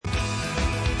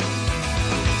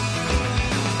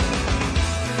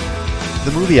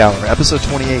The Movie Hour, Episode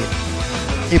 28,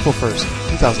 April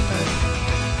 1st,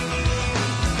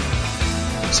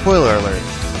 2009. Spoiler alert,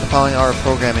 the following hour of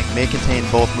programming may contain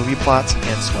both movie plots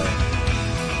and swearing.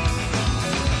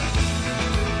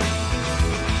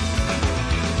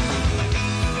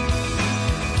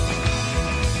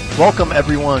 Welcome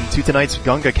everyone to tonight's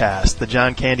Gunga Cast, the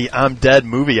John Candy I'm Dead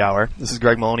Movie Hour. This is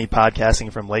Greg Maloney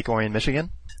podcasting from Lake Orion,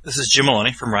 Michigan. This is Jim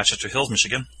Maloney from Rochester Hills,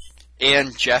 Michigan.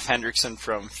 And Jeff Hendrickson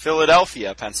from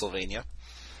Philadelphia, Pennsylvania.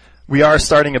 We are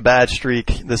starting a bad streak.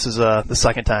 This is the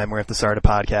second time we have to start a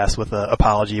podcast with an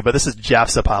apology, but this is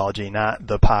Jeff's apology, not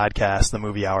the podcast, the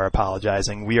Movie Hour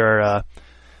apologizing. We are,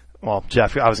 well,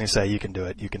 Jeff, I was going to say you can do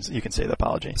it. You can say the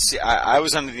apology. See, I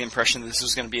was under the impression that this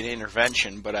was going to be an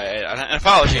intervention, but an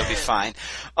apology will be fine.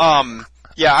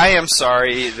 Yeah, I am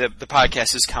sorry. The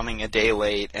podcast is coming a day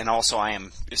late, and also I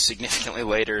am significantly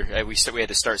later. We had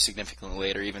to start significantly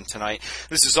later, even tonight.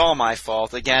 This is all my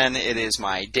fault. Again, it is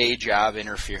my day job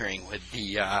interfering with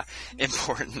the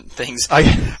important things.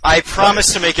 I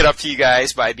promise to make it up to you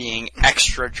guys by being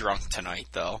extra drunk tonight,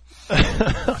 though. Well,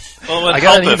 it would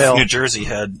help if New Jersey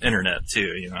had internet, too.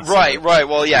 You know, so right.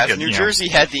 Well, yeah, if New Jersey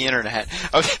had the internet.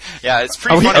 Okay, yeah, it's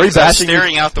pretty funny because I was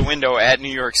staring out the window at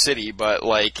New York City, but,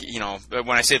 like, you know,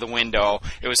 when I say the window,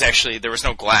 it was actually, there was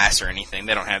no glass or anything.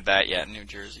 They don't have that yet in New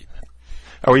Jersey.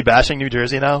 Are we bashing New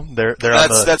Jersey now? They're on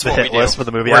the hit list for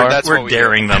the movie hour? We're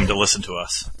daring them to listen to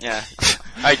us. Yeah.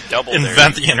 I double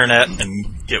invent the internet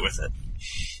and get with it.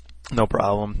 No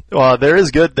problem. Well, there is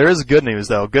good news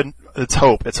though. It's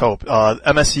hope.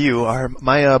 MSU,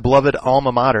 my beloved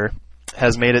alma mater,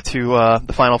 has made it to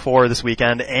the Final Four this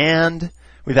weekend, and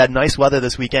we've had nice weather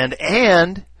this weekend,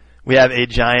 and we have a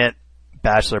giant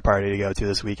bachelor party to go to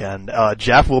this weekend.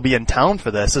 Jeff will be in town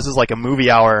for this. This is like a movie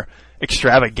hour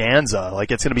extravaganza. Like,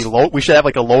 it's going to be we should have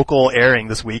like a local airing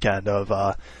this weekend of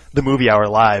the movie hour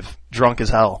live, drunk as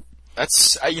hell.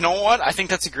 That's, you know what? I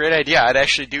think that's a great idea. I'd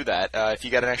actually do that. If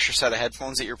you got an extra set of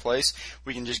headphones at your place,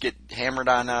 we can just get hammered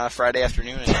on Friday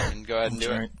afternoon and go ahead and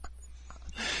do it.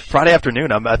 Friday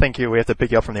afternoon, I think we have to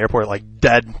pick you up from the airport like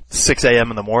dead 6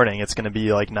 a.m. in the morning. It's going to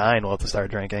be like 9. We'll have to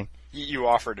start drinking. You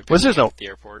offered to pick me up at the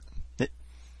airport.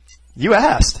 You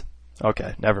asked.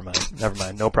 Okay, never mind.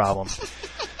 No problem.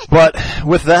 But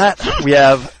with that, we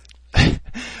have,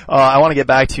 I want to get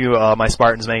back to my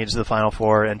Spartans making it to the Final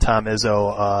Four and Tom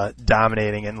Izzo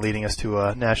dominating and leading us to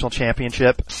a national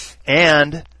championship.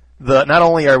 And not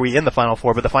only are we in the Final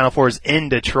Four, but the Final Four is in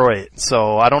Detroit.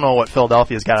 So I don't know what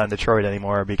Philadelphia's got on Detroit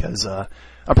anymore, because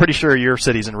I'm pretty sure your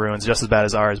city's in ruins just as bad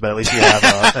as ours, but at least we have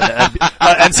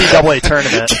an NCAA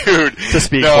tournament to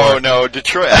speak for. No,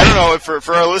 Detroit. I don't know,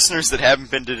 for our listeners that haven't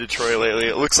been to Detroit lately,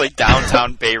 it looks like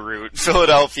downtown Beirut.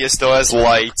 Philadelphia still has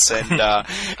lights and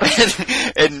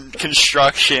and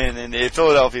construction, and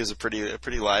Philadelphia is a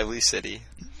pretty lively city.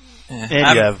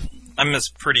 And I'm as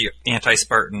pretty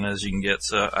anti-Spartan as you can get,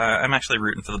 so I'm actually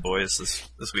rooting for the boys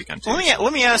this weekend too.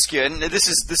 Let me ask you, and this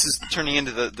is turning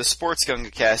into the sports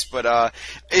Gunga Cast, but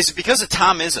is it because of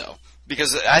Tom Izzo?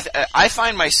 Because I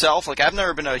find myself, like, I've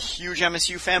never been a huge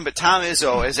MSU fan, but Tom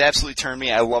Izzo has absolutely turned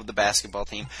me. I love the basketball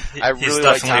team. I really like Tom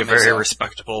Izzo. He's definitely a very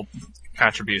respectable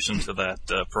contribution to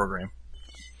that program.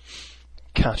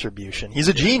 Contribution. He's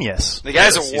a genius. The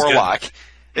guy's a warlock.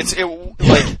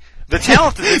 Like. The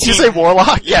talent that the team... Did you say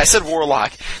warlock? Yeah, I said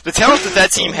warlock. The talent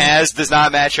that team has does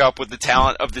not match up with the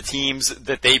talent of the teams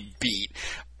that they beat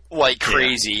like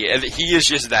crazy. And he is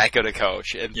just that good a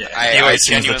coach. And he always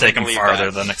seems to take him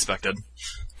farther than expected.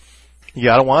 You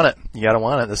gotta want it.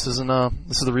 This is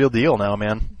the real deal now,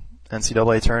 man.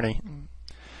 NCAA tourney.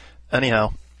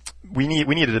 Anyhow, we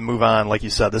needed to move on, like you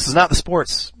said. This is not the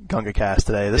sports Gunga Cast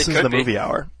today. This is the movie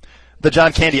hour. The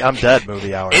John Candy I'm Dead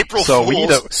movie hour. April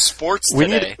Fool's sports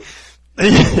today.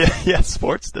 Yeah,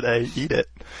 sports today. Eat it.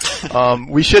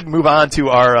 We should move on to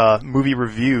our movie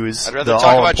reviews. I'd rather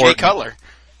talk about Jay Cutler.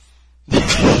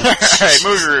 Alright,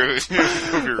 movie reviews.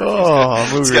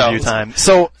 Movie review time.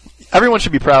 So, everyone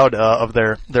should be proud of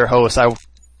their host. I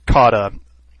caught a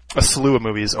slew of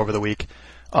movies over the week.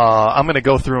 I'm going to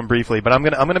go through them briefly, but I'm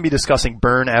going to be discussing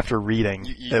Burn After Reading.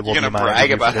 You're going to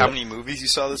brag about how many movies you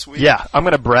saw this week? Yeah, I'm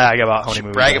going to brag about how many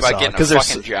movies I saw. Brag about getting a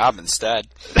fucking job instead.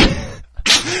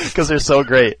 Because they're so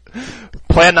great.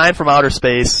 Plan 9 from Outer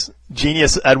Space,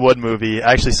 genius Ed Wood movie.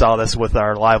 I actually saw this with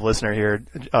our live listener here,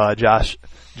 Josh,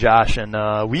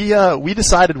 and we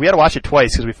decided we had to watch it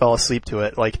twice because we fell asleep to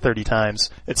it like 30 times.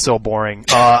 It's so boring.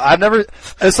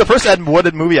 It's the first Ed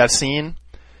Wood movie I've seen.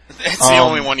 It's the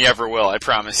only one you ever will, I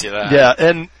promise you that. Yeah,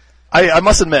 and I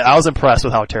must admit, I was impressed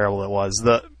with how terrible it was.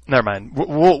 Never mind.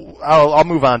 I'll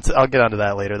move on. I'll get onto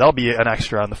that later. That'll be an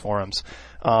extra on the forums.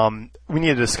 We need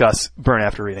to discuss Burn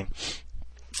After Reading.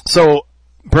 So,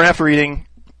 Burn After Reading,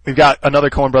 we've got another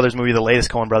Coen Brothers movie, the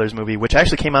latest Coen Brothers movie, which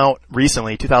actually came out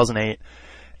recently, 2008,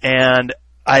 and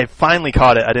I finally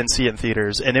caught it. I didn't see it in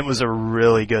theaters, and it was a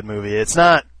really good movie. It's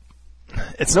no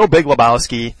Big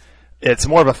Lebowski. It's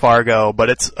more of a Fargo, but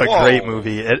it's a great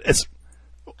movie.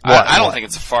 I don't think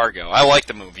it's a Fargo. I like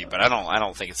the movie, but I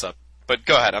don't think it's a. But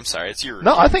go ahead. I'm sorry. It's your.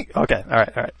 No, I think okay. All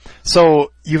right.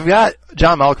 So you've got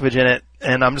John Malkovich in it,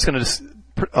 and I'm just going to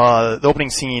the opening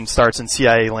scene starts in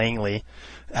CIA Langley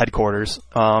headquarters.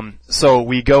 So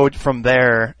we go from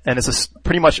there, and it's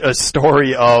pretty much a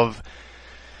story of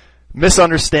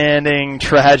misunderstanding,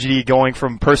 tragedy, going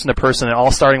from person to person, and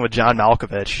all starting with John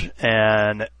Malkovich.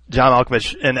 And John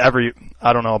Malkovich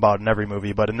I don't know about in every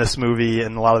movie, but in this movie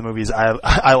and a lot of the movies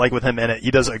I like with him in it, he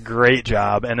does a great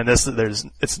job. And in this,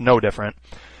 it's no different.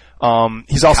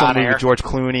 He's also in the movie with George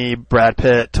Clooney, Brad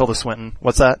Pitt, Tilda Swinton.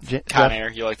 What's that? Con Air.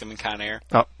 You like them in Con Air?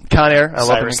 Oh, Con Air. I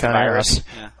love him in Cyrus the Con Air. Virus.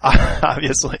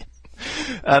 Obviously.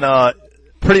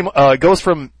 And, goes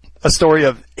from a story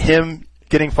of him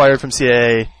getting fired from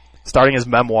CIA, starting his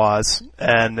memoirs,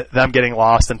 and them getting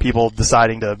lost and people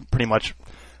deciding to pretty much,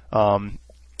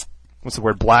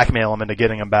 blackmail him into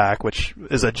getting him back, which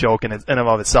is a joke in and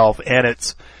of itself, and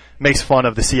it makes fun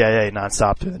of the CIA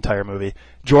nonstop through the entire movie.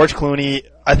 George Clooney,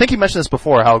 I think he mentioned this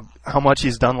before, how much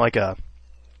he's done like I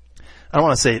don't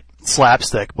want to say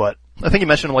slapstick, but I think he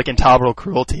mentioned like Intolerable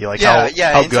Cruelty, how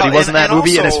good he was in that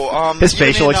movie, also, and his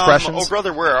facial expressions. Oh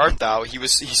Brother, Where Art Thou? He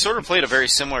sort of played a very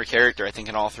similar character, I think,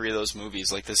 in all three of those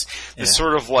movies, like this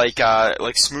sort of like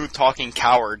smooth talking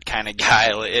coward kind of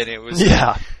guy, and it was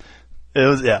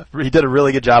he did a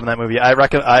really good job in that movie.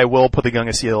 I will put the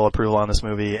Gunga seal approval on this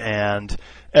movie, and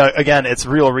again, it's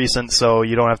real recent, so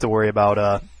you don't have to worry about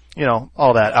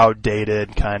all that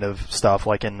outdated kind of stuff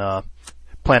like in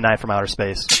Plan 9 from Outer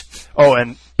Space. Oh,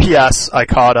 and P.S. I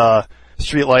caught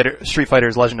Street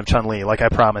Fighter's Legend of Chun-Li, like I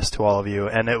promised to all of you,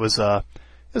 and it was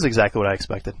exactly what I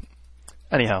expected.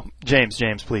 Anyhow, James,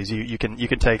 please, you can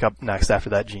take up next after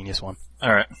that genius one.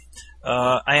 All right.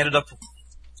 I ended up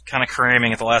kind of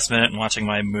cramming at the last minute and watching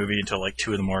my movie until like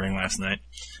 2 a.m. last night,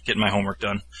 getting my homework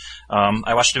done.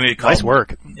 I watched a movie called Nice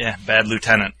work. Yeah, Bad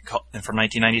Lieutenant from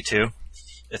 1992.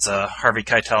 It's a Harvey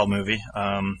Keitel movie.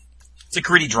 It's a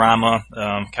gritty drama,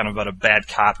 kind of about a bad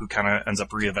cop who kind of ends up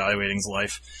reevaluating his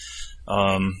life.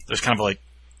 There's kind of like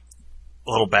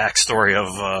a little backstory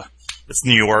of it's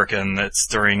New York and it's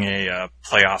during a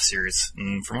playoff series.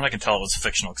 And from what I can tell, it was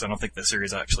fictional because I don't think the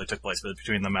series actually took place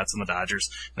between the Mets and the Dodgers.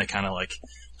 And they kind of like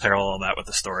parallel that with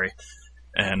the story.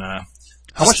 And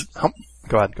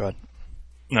Go ahead.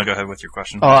 No, go ahead with your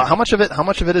question. How much of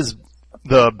it is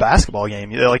the basketball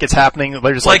game? Like it's happening,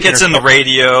 they're just like it's in the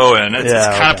radio, and it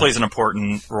kind of plays an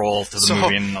important role to the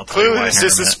movie. And I'll tell you why. Is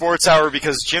this the sports hour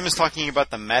because Jim is talking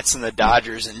about the Mets and the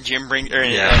Dodgers, and G brings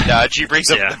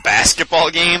up the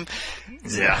basketball game.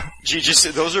 Yeah, G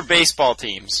those are baseball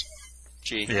teams.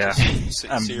 G, yeah. So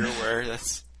you're aware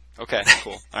that's okay.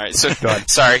 Cool. All right. So go ahead.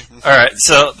 Sorry. All right.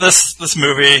 So this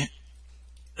movie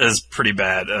is pretty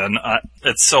bad, and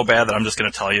it's so bad that I'm just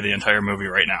going to tell you the entire movie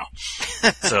right now.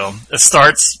 So it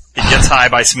starts, he gets high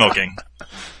by smoking.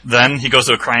 Then he goes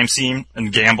to a crime scene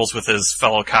and gambles with his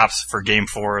fellow cops for Game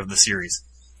 4 of the series.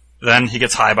 Then he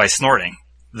gets high by snorting.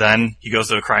 Then he goes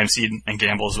to a crime scene and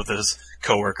gambles with his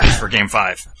coworkers for Game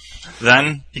 5.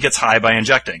 Then he gets high by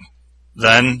injecting.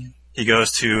 Then he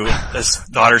goes to his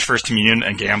daughter's first communion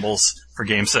and gambles for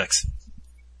Game 6.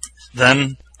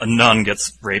 Then a nun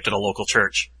gets raped at a local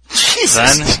church.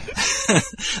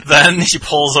 Then he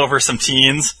pulls over some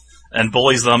teens and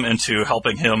bullies them into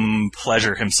helping him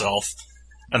pleasure himself.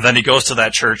 And then he goes to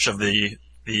that church of the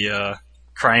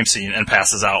crime scene and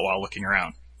passes out while looking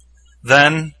around.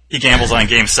 Then he gambles on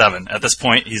Game 7. At this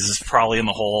point, he's probably in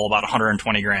the hole about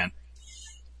 $120,000.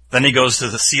 Then he goes to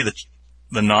see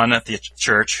the nun at the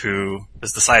church who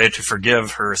has decided to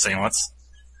forgive her assailants.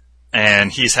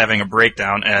 And he's having a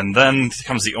breakdown, and then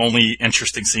comes the only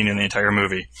interesting scene in the entire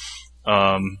movie.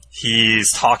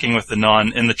 He's talking with the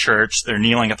nun in the church. They're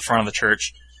kneeling at the front of the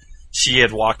church. She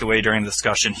had walked away during the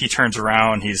discussion. He turns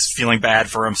around. He's feeling bad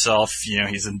for himself.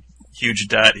 He's in huge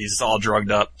debt. He's all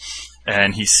drugged up.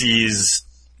 And he sees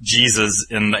Jesus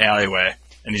in the alleyway.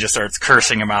 And he just starts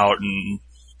cursing him out and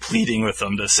pleading with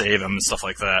them to save him and stuff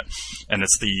like that. And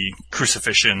it's the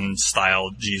crucifixion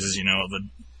style Jesus,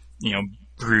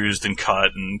 bruised and cut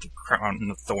and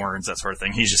crowned of thorns, that sort of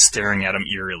thing. He's just staring at him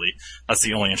eerily. That's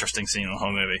the only interesting scene in the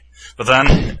whole movie. But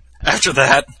then, after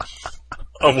that,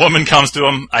 a woman comes to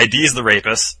him, IDs the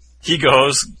rapist. He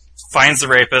goes, finds the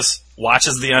rapist,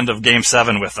 watches the end of Game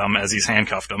 7 with them as he's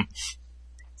handcuffed him,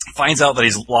 finds out that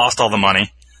he's lost all the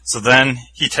money. So then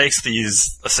he takes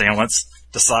these assailants,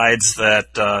 decides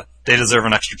that they deserve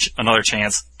another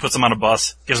chance, puts them on a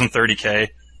bus, gives them $30K,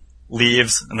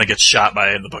 leaves, and then gets shot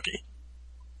by the bookie.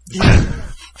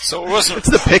 So it wasn't. It's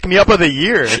the pick me up of the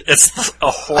year. It's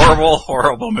a horrible,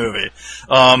 horrible movie.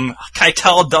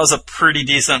 Keitel does a pretty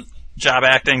decent job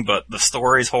acting, but the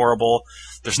story's horrible.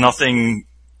 There's nothing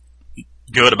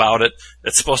good about it.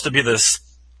 It's supposed to be this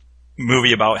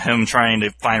movie about him trying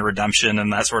to find redemption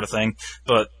and that sort of thing,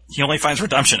 but he only finds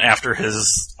redemption after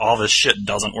all this shit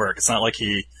doesn't work. It's not like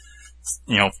he,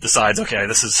 decides, okay,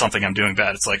 this is something I'm doing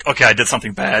bad. It's like, okay, I did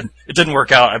something bad. It didn't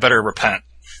work out. I better repent.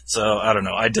 So, I don't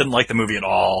know. I didn't like the movie at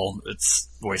all. It's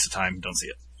a waste of time. Don't see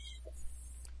it.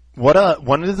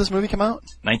 When did this movie come out?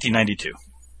 1992.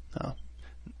 Oh.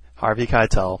 Harvey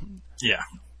Keitel. Yeah.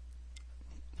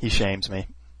 He shames me.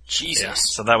 Jesus. Yeah,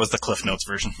 so that was the Cliff Notes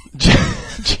version.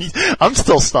 Jeez, I'm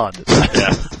still stunned.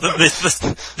 Yeah.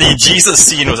 The Jesus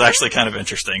scene was actually kind of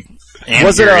interesting. And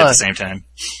was scary at the same time.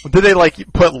 Did they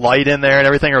put light in there and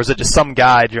everything, or was it just some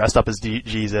guy dressed up as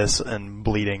Jesus and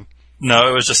bleeding? No,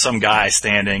 it was just some guy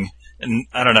standing, and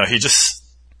I don't know, he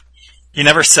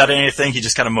never said anything, he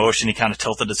just kind of motioned, he kind of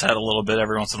tilted his head a little bit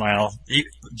every once in a while.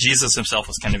 Jesus himself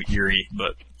was kind of eerie,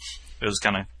 but it was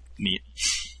kind of neat.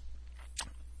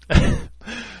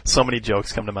 So many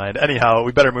jokes come to mind. Anyhow,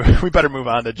 we better move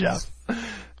on to Jeff.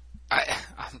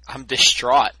 I'm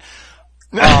distraught.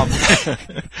 Beside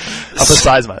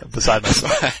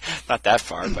myself. Not that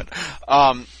far, but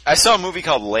I saw a movie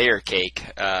called Layer Cake,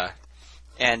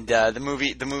 and the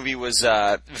movie was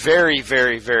very,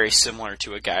 very, very similar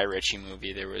to a Guy Ritchie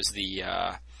movie. There was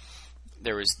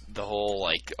the whole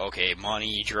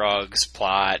money, drugs,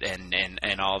 plot,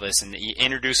 and all this, and you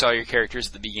introduce all your characters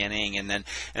at the beginning, and then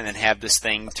have this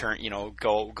thing turn,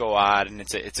 go odd, and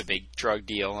it's a big drug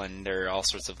deal, and there are all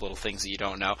sorts of little things that you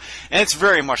don't know, and it's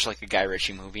very much like a Guy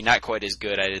Ritchie movie. Not quite as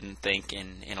good, I didn't think,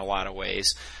 in a lot of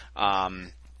ways.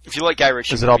 If you like Guy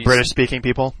Ritchie, is it all British speaking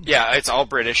people? Yeah, it's all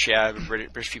British. Yeah,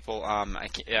 British people.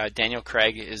 Daniel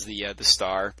Craig is the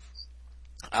star.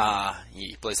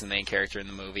 He plays the main character in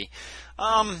the movie.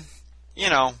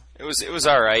 It was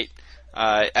all right.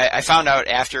 I found out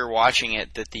after watching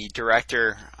it that the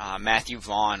director, Matthew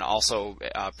Vaughn, also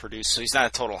produced. So he's not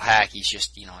a total hack. He's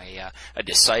just a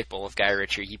disciple of Guy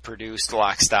Ritchie. He produced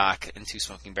Lock, Stock, and Two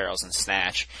Smoking Barrels and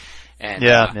Snatch.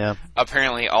 And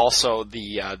apparently also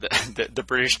the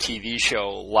British TV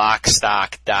show Lock,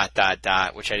 Stock, ...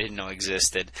 which I didn't know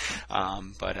existed,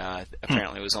 but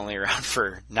apparently it was only around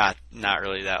for not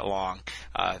really that long,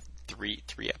 three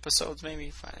episodes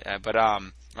maybe, but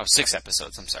 6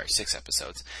 episodes. I'm sorry, 6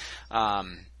 episodes.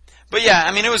 But yeah,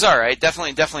 I mean it was all right.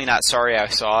 Definitely not sorry I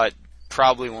saw it.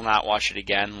 Probably will not watch it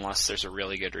again unless there's a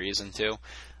really good reason to.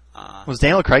 Was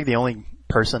Daniel Craig the only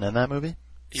person in that movie?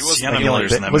 He was Sienna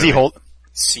Miller's in that was movie. He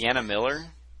Sienna Miller?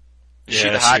 Is she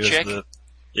the hot chick?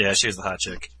 She was the hot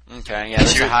chick. Okay, yeah,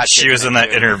 there's a hot chick. She was in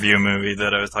that interview movie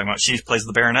that I was talking about. She plays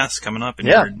the Baroness coming up in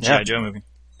your G.I. Joe movie.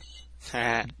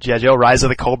 G.I. Joe Rise of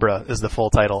the Cobra is the full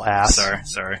title. Ass.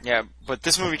 Sorry. Yeah, but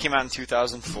this movie came out in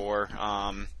 2004.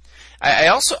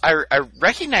 I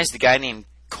recognized the guy named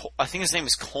I think his name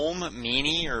is Colm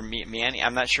Meaney or Meaney.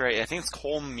 I'm not sure. I think it's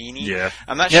Colm Meaney. Yeah.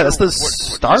 I'm not sure. Yeah, that's the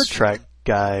Star Trek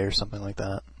guy or something like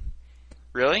that.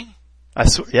 Really?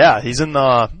 Yeah, he's in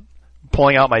the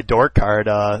pulling out my dork card.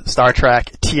 Star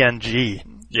Trek TNG.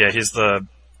 Yeah, he's the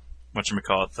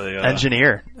whatchamacallit, the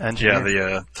engineer. Yeah,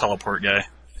 the teleport guy.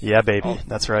 Yeah, baby,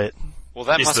 that's right. Well,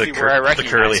 that must be where I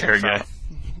recognize the curly him hair from. guy.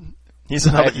 He's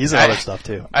in other stuff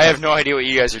too. I have no idea what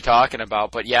you guys are talking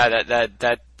about, but yeah,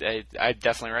 I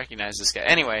definitely recognize this guy.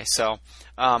 Anyway, so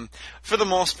for the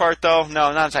most part, though,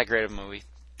 no, not that great of a movie.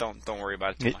 Don't worry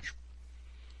about it too much.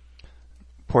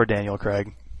 Poor Daniel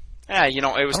Craig. Yeah,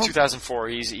 it was 2004.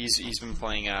 He's been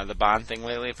playing the Bond thing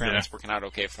lately. Apparently, it's working out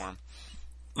okay for him.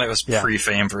 That was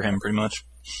pre-fame for him, pretty much.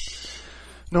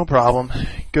 No problem.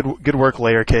 Good work,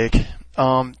 Layer Cake.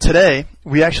 Today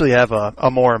we actually have a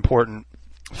more important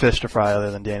fish to fry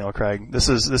other than Daniel Craig. This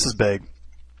is big.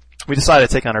 We decided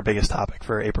to take on our biggest topic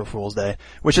for April Fool's Day,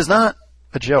 which is not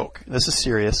a joke. This is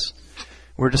serious.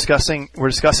 We're discussing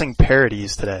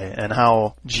parodies today and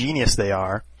how genius they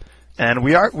are, and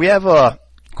we have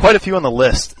quite a few on the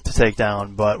list to take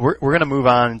down. But we're going to move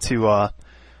on to I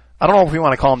don't know if we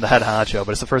want to call him the head honcho,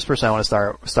 but it's the first person I want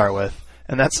to start with,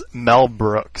 and that's Mel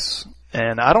Brooks.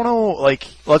 And I don't know,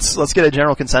 let's get a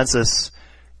general consensus.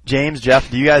 James,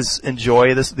 Jeff, do you guys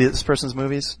enjoy this person's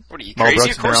movies? What are you, Mel crazy?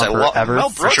 Brooks Of course I love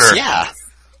Mel Brooks, for sure. yeah.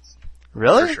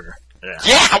 Really? For sure.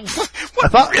 Yeah.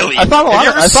 Really? Have you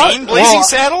ever seen Blazing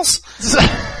Saddles?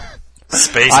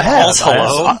 Spaceballs,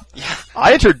 hello?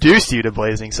 I introduced you to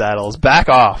Blazing Saddles. Back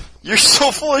off. You're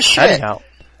so full of shit. Anyhow.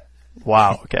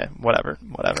 Wow. Okay. Whatever.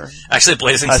 Actually,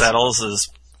 Blazing Saddles is,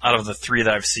 out of the three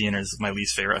that I've seen, is my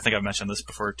least favorite. I think I've mentioned this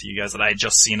before to you guys, that I had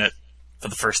just seen it for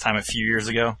the first time a few years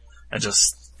ago, and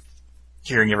just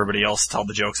hearing everybody else tell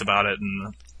the jokes about it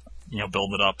and,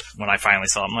 build it up. When I finally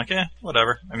saw it, I'm like,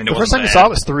 whatever. I mean, the first time you saw it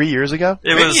was 3 years ago?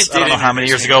 It was, I don't know how many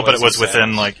years ago, but it was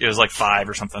within, it was 5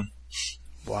 or something.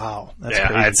 Wow. That's yeah,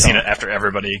 crazy. I had seen it after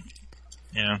everybody,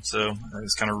 so it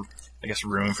was kind of, I guess,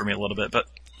 ruined for me a little bit, but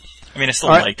I mean, I still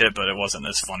liked it, but it wasn't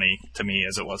as funny to me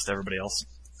as it was to everybody else.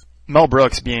 Mel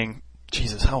Brooks being,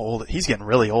 Jesus, how old? He's getting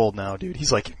really old now, dude.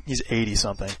 He's 80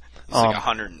 something. He's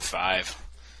 105.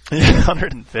 Yeah,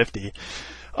 150.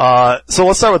 So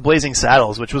let's start with Blazing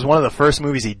Saddles, which was one of the first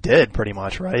movies he did, pretty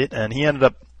much, right? And he ended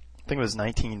up, I think it was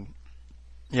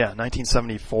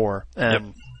 1974.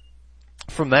 And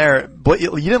from there,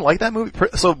 you didn't like that movie?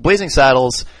 So Blazing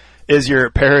Saddles is your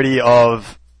parody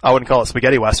of, I wouldn't call it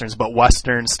spaghetti westerns, but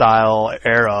western style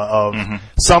era of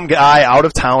some guy out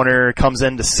of towner comes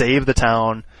in to save the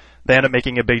town. They end up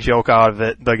making a big joke out of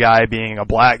it, the guy being a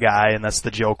black guy, and that's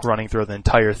the joke running through the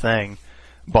entire thing.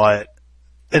 But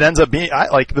it ends up being,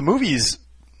 the movie's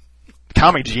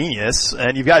comic genius,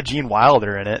 and you've got Gene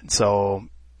Wilder in it, so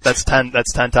that's 10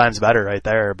 times better right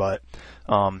there. But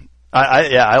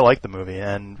I like the movie,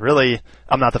 and really,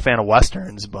 I'm not the fan of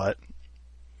westerns, but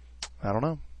I don't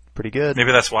know. Pretty good.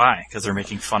 Maybe that's why, because they're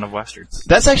making fun of westerns.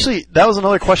 That was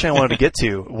another question I wanted to get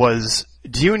to, was,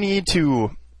 do you need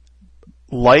to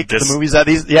like the movies that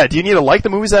do you need to like the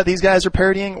movies that these guys are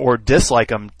parodying, or dislike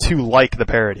them to like the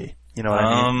parody? You know what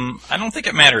I mean? I don't think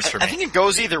it matters for me. I think it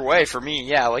goes either way for me.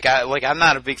 Yeah, I'm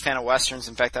not a big fan of westerns.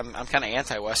 In fact, I'm kind of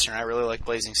anti-western. I really like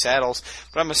Blazing Saddles,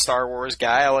 but I'm a Star Wars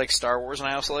guy. I like Star Wars, and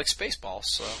I also like Spaceballs.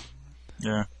 So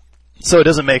yeah. So it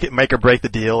doesn't make or break the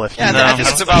deal if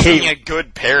it's about being a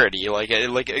good parody,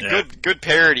 good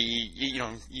parody.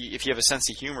 If you have a sense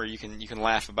of humor, you can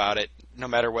laugh about it, no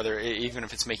matter even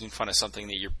if it's making fun of something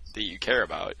that you care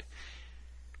about.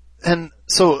 And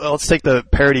so let's take the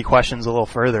parody questions a little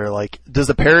further. Is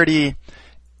the parody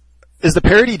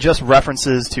just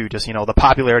references to just, the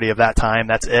popularity of that time,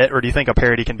 that's it? Or do you think a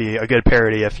parody can be a good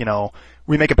parody if,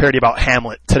 we make a parody about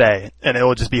Hamlet today and it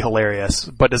will just be hilarious?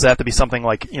 But does it have to be something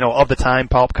of the time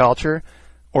pop culture?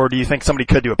 Or do you think somebody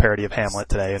could do a parody of Hamlet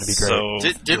today and it'd be great? So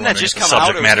didn't that just come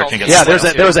out? Yeah,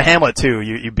 there was a Hamlet 2.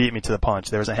 You beat me to the punch.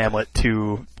 There was a Hamlet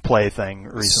 2 play thing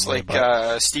recently.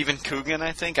 It's Stephen Coogan,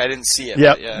 I think. I didn't see it.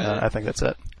 Yep. Yeah, I think that's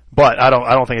it. But I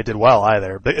don't think it did well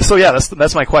either. So yeah,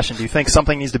 that's my question. Do you think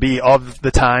something needs to be of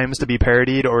the times to be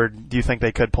parodied, or do you think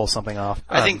they could pull something off?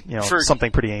 I think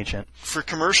something pretty ancient. For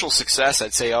commercial success,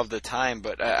 I'd say of the time,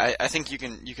 but I think you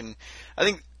can. I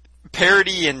think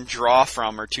parody and draw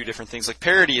from are two different things.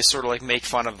 Parody is sort of make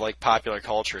fun of popular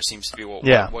culture. Seems to be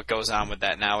what goes on with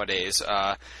that nowadays.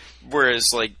 Whereas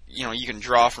you can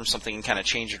draw from something and kind of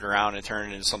change it around and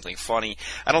turn it into something funny.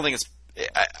 I don't think it's.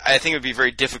 I think it would be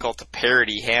very difficult to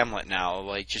parody Hamlet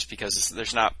now, just because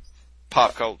there's not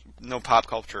no pop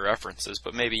culture references.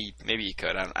 But maybe you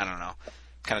could. I don't know.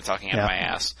 I'm kind of talking out of my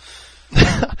ass.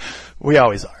 We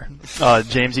always are.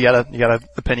 James, you got an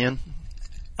opinion?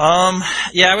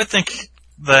 Yeah, I would think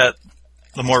that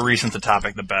the more recent the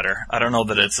topic, the better. I don't know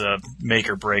that it's a make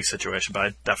or break situation, but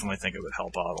I definitely think it would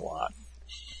help out a lot.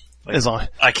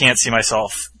 I can't see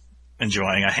myself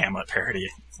enjoying a Hamlet parody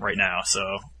right now,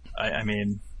 so I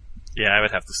mean, I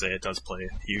would have to say it does play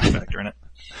a huge factor in it.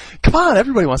 Come on,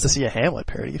 everybody wants to see a Hamlet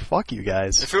parody. Fuck you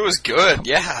guys. If it was good,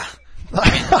 yeah.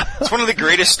 It's one of the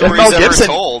greatest stories ever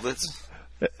told.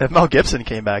 If Mel Gibson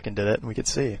came back and did it, we could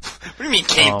see. What do you mean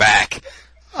came back?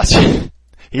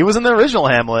 He was in the original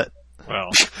Hamlet. Well.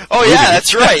 Oh yeah,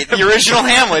 that's right. The original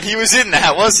Hamlet. He was in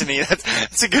that, wasn't he?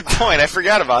 That's a good point. I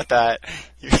forgot about that.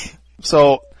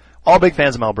 So, all big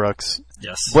fans of Mel Brooks.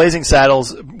 Yes. Blazing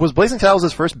Saddles. Was Blazing Saddles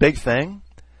his first big thing?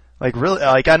 Really,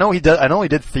 I know he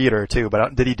did theater too,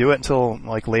 but did he do it until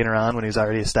later on when he was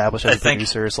already established as a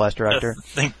producer / director? I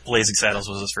think Blazing Saddles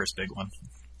was his first big one.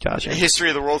 Gotcha. History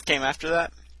of the World came after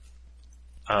that?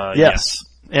 Yes.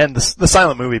 And the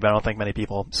silent movie, but I don't think many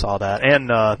people saw that.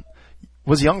 And,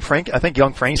 was Young Frankenstein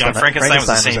was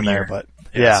the same in year. there, but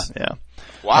yeah.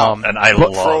 Wow. And I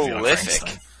love Young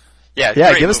Frankenstein.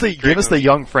 Yeah, give us the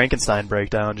Young Frankenstein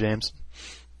breakdown, James.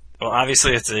 Well,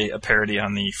 obviously it's a parody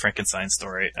on the Frankenstein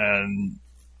story, and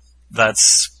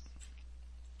that's,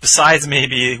 besides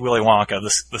maybe Willy Wonka,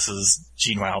 this is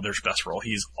Gene Wilder's best role.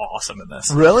 He's awesome in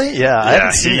this. Really? Yeah, I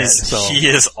haven't seen it. So. He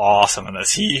is awesome in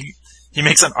this. He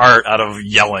makes an art out of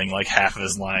yelling half of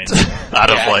his lines,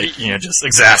 out of just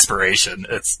exasperation.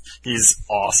 He's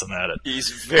awesome at it.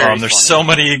 He's very funny. There's so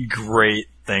many great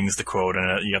things to quote in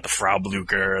it. You got the Frau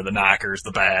Blucher, the knockers,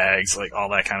 the bags, like all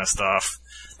that kind of stuff.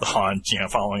 The hunch,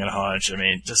 following a hunch. I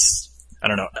mean, just, I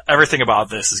don't know. Everything about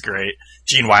this is great.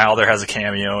 Gene Wilder has a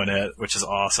cameo in it, which is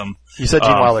awesome. You said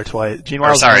Gene Wilder twice. Gene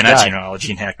Wilder. Sorry, not Gene Wilder.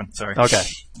 Gene Hackman. Sorry. Okay.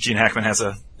 Gene Hackman has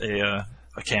a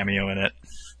cameo in it.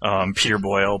 Peter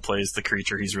Boyle plays the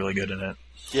creature. He's really good in it.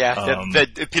 Yeah.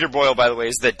 Peter Boyle, by the way,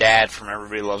 is the dad from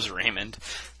Everybody Loves Raymond.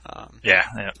 Yeah.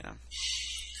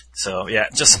 So yeah,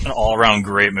 just an all-around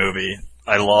great movie.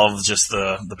 I love just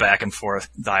the back and forth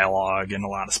dialogue in a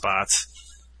lot of spots.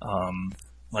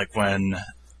 Like when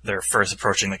they're first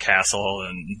approaching the castle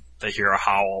and they hear a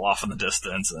howl off in the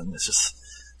distance, and it's just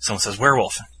someone says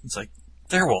werewolf. It's like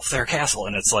their wolf, their castle,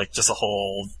 and it's like just a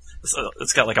whole.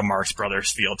 It's got like a Marx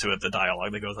Brothers feel to it. The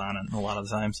dialogue that goes on a lot of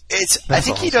the times. I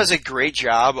think he does a great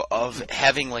job of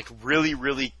having like really,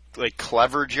 really like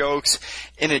clever jokes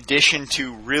in addition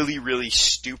to really, really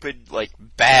stupid, like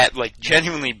bad, like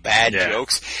genuinely bad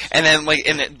jokes. And then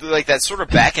like that sort of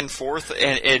back and forth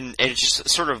and it just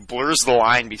sort of blurs the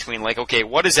line between like, okay,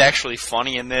 what is actually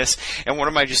funny in this and what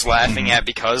am I just laughing at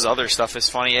because other stuff is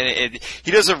funny? And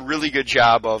he does a really good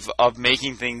job of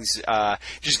making things,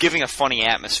 just giving a funny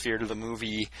atmosphere to the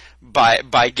movie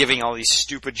by giving all these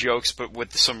stupid jokes but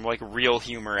with some like real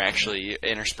humor actually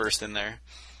interspersed in there.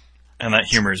 And that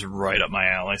humor is right up my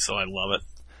alley, so I love it.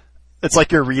 It's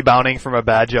like you're rebounding from a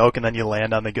bad joke and then you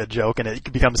land on the good joke and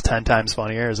it becomes 10 times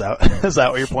funnier. Is that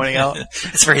what you're pointing out?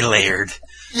 It's very layered.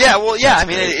 Yeah, well, yeah, I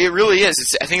mean, it really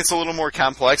is. I think it's a little more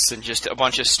complex than just a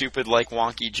bunch of stupid, like,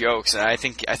 wonky jokes, and I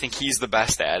think he's the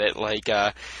best at it.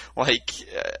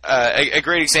 A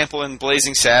great example in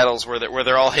Blazing Saddles where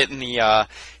they're all hitting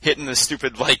the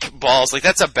stupid, like, balls. Like,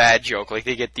 that's a bad joke. Like,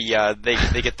 they get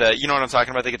the, you know what I'm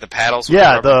talking about? They get the paddles.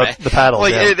 Yeah, the paddles,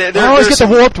 like, yeah. They always get the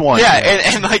warped one. Yeah,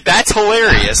 and like, that's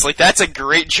hilarious. Like, that's a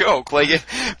great joke. Like,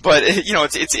 but,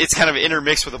 it's kind of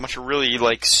intermixed with a bunch of really,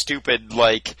 like, stupid,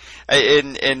 like,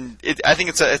 I think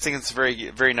it's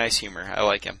very, very nice humor. I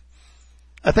like him.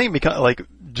 I think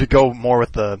to go more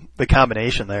with the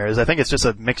combination there is I think it's just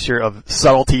a mixture of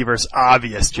subtlety versus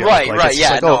obvious joke. Right, like, right,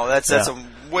 yeah, like, that's a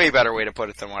way better way to put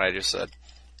it than what I just said.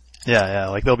 Yeah,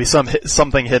 like there'll be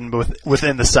something hidden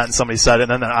within the sentence somebody said,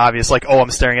 and then an obvious like, oh, I'm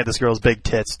staring at this girl's big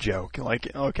tits joke.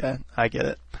 Like, okay, I get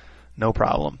it, no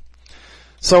problem.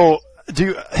 So,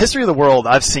 History of the World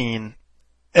I've seen,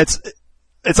 it's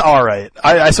alright.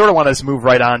 I sort of want to move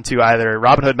right on to either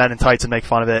Robin Hood Men in Tights and make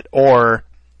fun of it, or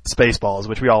Spaceballs,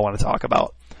 which we all want to talk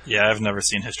about. Yeah, I've never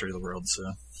seen History of the World, so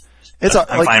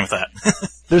I'm fine with that.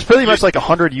 There's pretty much like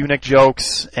 100 eunuch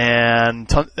jokes, and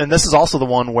this is also the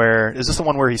one where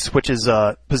he switches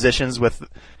positions with.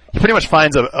 He pretty much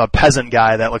finds a peasant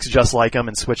guy that looks just like him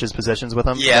and switches positions with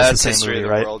him. Yeah, that's the same History movie, of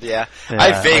the right? World. Yeah,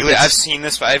 I've seen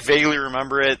this, but I vaguely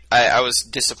remember it. I was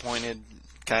disappointed,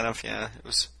 kind of. Yeah, it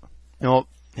was.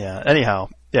 Yeah. Anyhow,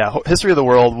 History of the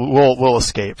World. We'll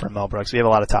escape from Mel Brooks. We have a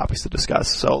lot of topics to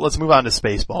discuss. So let's move on to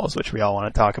Spaceballs, which we all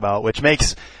want to talk about. Which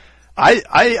makes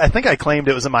I think I claimed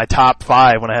it was in my top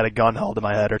 5 when I had a gun held to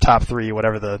my head, or top 3,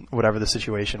 whatever the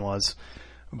situation was.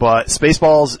 But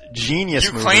Spaceballs, genius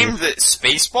movie. You claimed that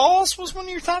Spaceballs was one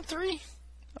of your top 3?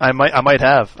 I might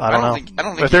have. I don't know. I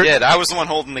don't think you did. I was the one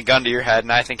holding the gun to your head,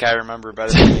 and I think I remember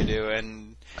better than you do.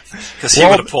 And because he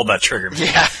would have pulled that trigger. Man.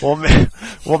 Yeah.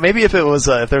 Well, maybe if it was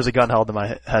if there's a gun held to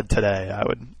my head today,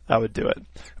 I would do it.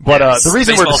 But the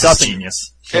reason we're discussing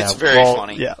genius. It's very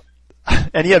funny. Yeah.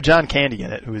 And you have John Candy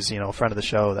in it, who's a friend of the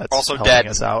show that's also helping dead.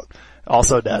 us out.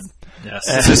 Also dead. Yes.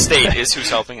 His estate is who's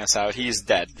helping us out. He's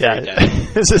dead. Yeah. Dead.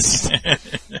 His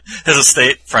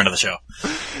estate, friend of the show.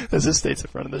 His estate's a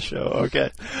friend of the show. Okay.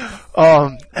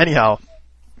 Anyhow,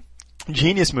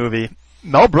 genius movie.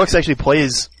 Mel Brooks actually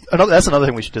plays. That's another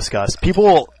thing we should discuss.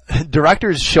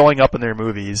 Directors showing up in their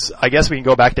movies. I guess we can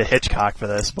go back to Hitchcock for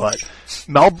this, but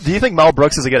do you think Mel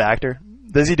Brooks is a good actor?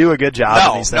 Does he do a good job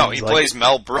in these things? No, he plays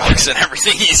Mel Brooks in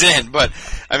everything he's in, but,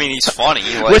 I mean, he's funny.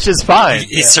 Like, which is fine.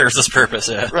 He serves his purpose,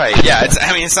 yeah. Right, yeah,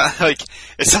 it's not like,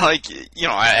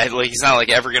 he's not like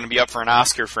ever gonna be up for an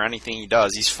Oscar for anything he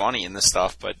does. He's funny in this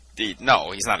stuff, but, he's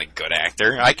not a good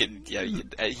actor.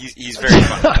 He's very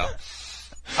funny though.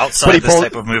 Outside this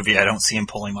type of movie, I don't see him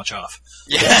pulling much off.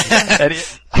 Yeah.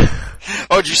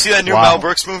 Oh, did you see that new Mel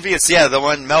Brooks movie? It's the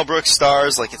one Mel Brooks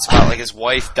stars. Like it's about like his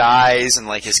wife dies and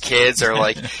like his kids are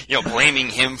like blaming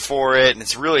him for it, and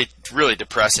it's really really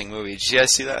depressing movie. Did you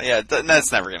guys see that? Yeah,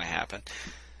 that's never gonna happen.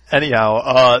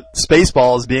 Anyhow,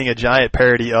 Spaceballs being a giant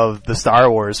parody of the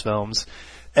Star Wars films,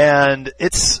 and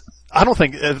I don't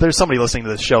think if there's somebody listening to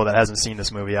this show that hasn't seen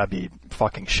this movie, I'd be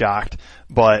fucking shocked.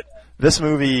 But this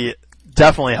movie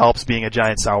definitely helps being a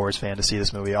giant Star Wars fan to see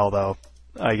this movie, although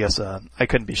I guess I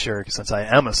couldn't be sure since I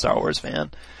am a Star Wars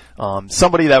fan.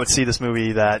 Somebody that would see this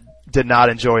movie that did not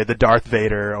enjoy the Darth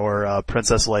Vader or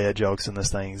Princess Leia jokes in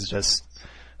this thing is just,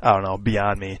 I don't know,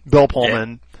 beyond me. Bill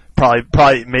Pullman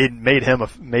probably made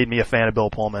me a fan of Bill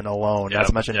Pullman alone. Not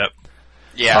to mention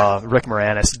Rick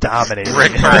Moranis dominated.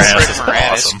 Rick Moranis is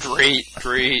awesome.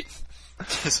 Great.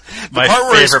 My part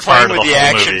where he's favorite playing part of with the the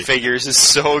whole action movie. figures is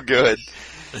so good.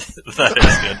 That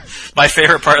is good. My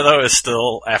favorite part, though, is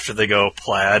still after they go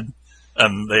plaid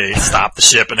and they stop the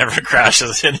ship and everyone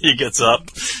crashes and he gets up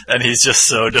and he's just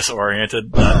so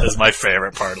disoriented. That is my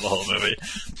favorite part of the whole movie.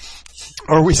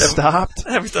 Or we stopped.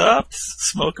 Have you stopped?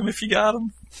 Smoke them if you got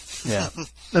them. Yeah.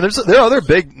 And there are other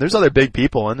big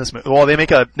people in this movie. Well, they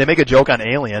make a joke on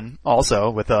Alien also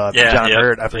with John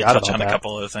Hurt. I forgot about that. A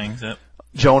couple other things. Yep.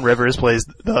 Joan Rivers plays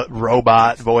the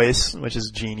robot voice, which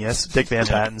is genius. Dick Van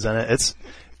Patten's in it.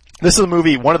 This is a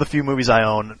movie, one of the few movies I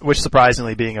own, which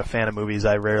surprisingly, being a fan of movies,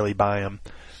 I rarely buy them.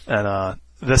 And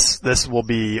this will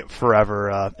be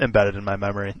forever embedded in my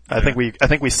memory. I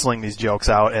think we sling these jokes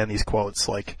out and these quotes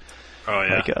like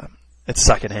it's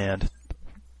secondhand.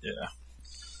 Yeah.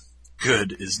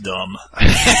 Good is dumb.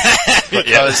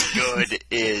 Because good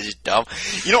is dumb.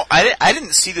 You know, I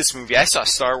didn't see this movie. I saw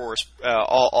Star Wars,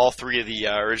 all three of the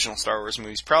original Star Wars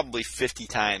movies probably 50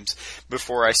 times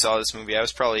before I saw this movie. I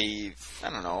was probably, I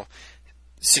don't know,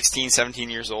 16, 17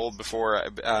 years old before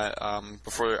I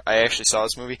actually saw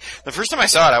this movie. The first time I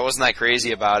saw it, I wasn't that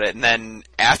crazy about it, and then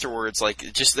afterwards,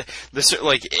 like, just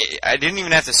I didn't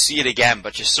even have to see it again,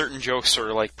 but just certain jokes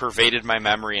sort of like pervaded my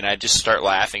memory, and I'd just start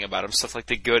laughing about them. Stuff like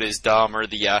the good is dumb, or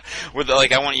the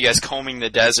like, I want you guys combing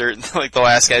the desert, and like the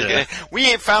last guy, we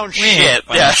ain't found shit.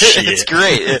 It's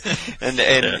great.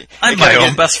 And I'm my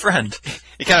own best friend.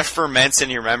 It kind of ferments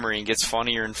in your memory and gets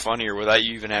funnier and funnier without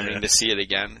you even having to see it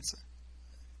again.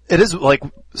 It is like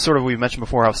sort of we mentioned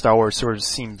before how Star Wars sort of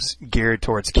seems geared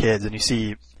towards kids, and you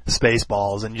see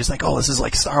Spaceballs and you're just like, oh, this is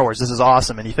like Star Wars, this is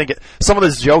awesome, and you think some of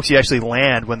those jokes you actually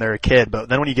land when they're a kid, but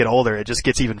then when you get older it just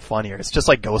gets even funnier. It's just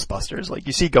like Ghostbusters. Like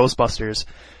you see Ghostbusters,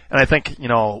 and I think, you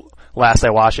know, last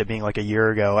I watched it being like a year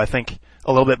ago, I think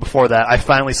a little bit before that, I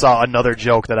finally saw another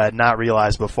joke that I had not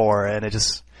realized before, and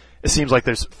it seems like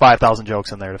there's 5,000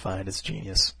 jokes in there to find. It's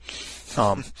genius.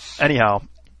 Anyhow,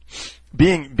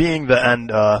 being the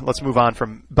end, let's move on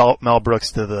from Mel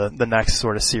Brooks to the next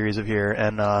sort of series of here,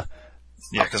 and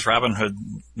because Robin Hood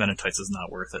Men in Tights is not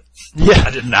worth it. Yeah,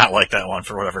 I did not like that one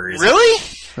for whatever reason. Really?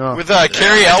 Oh. With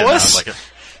Carrie Ellis? Like it.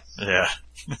 Yeah.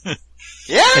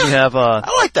 Yeah. And you have I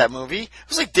like that movie. It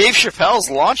was like Dave Chappelle's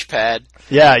Launchpad.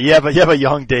 Yeah, but you have a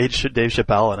young Dave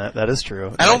Chappelle in it. That is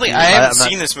true. I haven't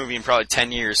seen this movie in probably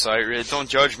 10 years, so don't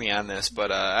judge me on this,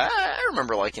 but I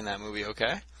remember liking that movie.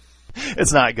 Okay.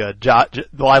 It's not good. The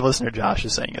live listener Josh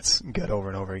is saying it's good over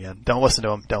and over again. Don't listen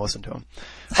to him.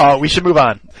 We should move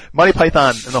on. Monty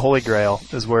Python and the Holy Grail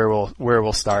is where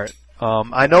we'll start.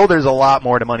 I know there's a lot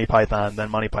more to Monty Python than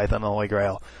Monty Python and the Holy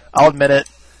Grail. I'll admit it.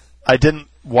 I didn't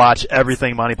watch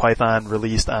everything Monty Python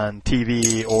released on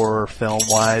TV or film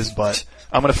wise, but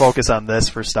I'm going to focus on this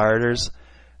for starters.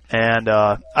 And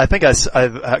I think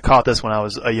I've caught this when I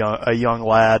was a young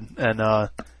lad, and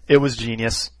it was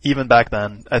genius, even back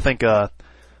then. I think,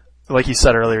 like you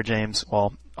said earlier, James,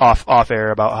 well, off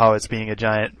air about how it's being a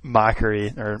giant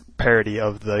mockery or parody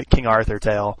of the King Arthur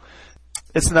tale.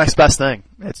 It's the next best thing.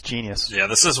 It's genius. Yeah,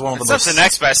 this is one of the most... It's not the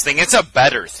next best thing, it's a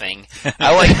better thing.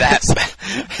 I like that.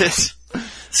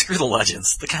 Screw the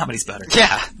legends. The comedy's better.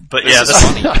 Yeah. But yeah,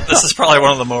 this is probably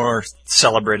one of the more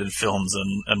celebrated films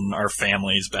in our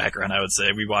family's background, I would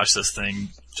say. We watched this thing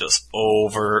just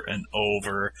over and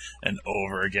over and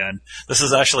over again. This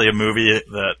is actually a movie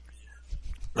that,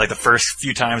 like, the first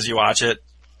few times you watch it,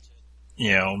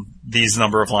 you know, these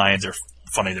number of lines are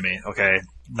funny to me. Okay,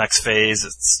 next phase,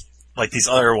 it's like these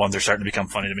other ones are starting to become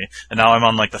funny to me. And now I'm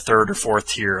on like the third or fourth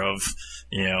tier of,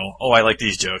 you know, oh, I like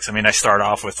these jokes. I mean, I start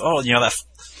off with, oh, you know, that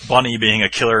bunny being a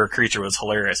killer creature was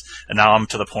hilarious. And now I'm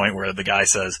to the point where the guy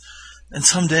says, and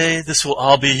someday this will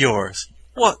all be yours.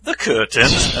 What? The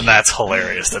curtains? And that's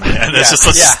hilarious to me. And it's just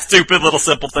a stupid little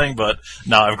simple thing, but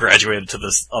now I've graduated to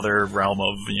this other realm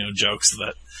of, you know, jokes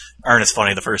that aren't as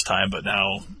funny the first time, but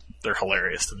now they're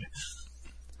hilarious to me.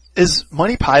 Is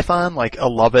Monty Python like a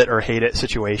love it or hate it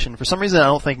situation? For some reason, I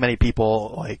don't think many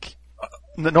people like.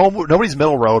 Nobody's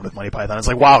middle road with Monty Python. It's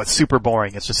like, wow, it's super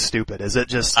boring. It's just stupid. Is it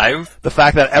just the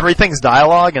fact that everything's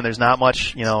dialogue and there's not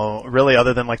much, you know, really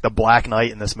other than like the Black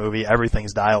Knight in this movie?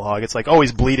 Everything's dialogue. It's like, oh,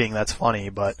 he's bleeding. That's funny,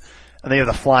 but. And then you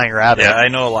have the flying rabbit. Yeah, I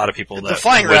know a lot of people that... The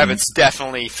flying rabbit's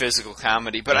definitely physical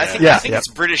comedy, but I think it's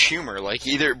British humor. Like,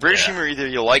 either British humor, either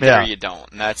you like it or you don't.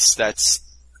 And that's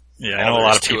Yeah, I know a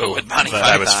lot of to it people with Monty that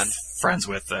I Python. was friends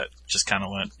with that just kind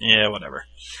of went, yeah, whatever.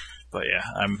 But yeah,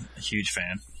 I'm a huge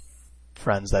fan.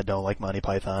 Friends that don't like Monty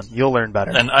Python. You'll learn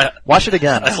better. And Watch it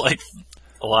again. I like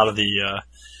a lot of the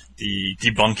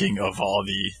debunking of all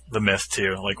the myth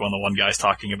too. Like when the one guy's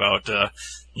talking about,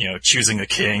 choosing a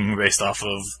king based off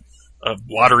of a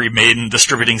watery maiden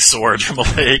distributing swords from a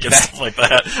lake and stuff like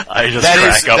that. I just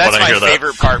crack up when I hear that. That's my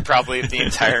favorite part probably of the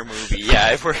entire movie.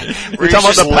 Yeah, we're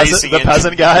talking about the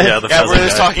peasant guy? Yeah, we're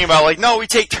just talking about like, no, we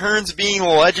take turns being a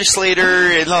legislator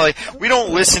and like, we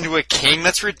don't listen to a king.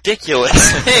 That's ridiculous.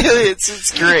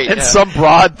 it's great. And some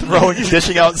broad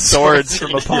dishing out swords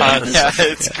from a pond. Yeah,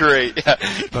 it's great. Yeah.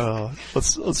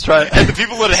 Let's try it. And the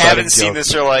people that haven't seen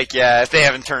this are like, yeah, if they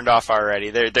haven't turned off already,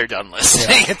 they're done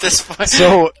listening at this point.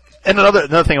 So, and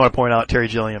another thing I want to point out, Terry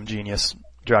Gilliam, genius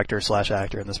director /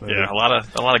 actor in this movie. Yeah, a lot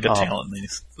of good talent in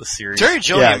this series. Terry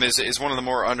Gilliam is one of the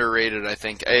more underrated, I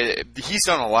think. He's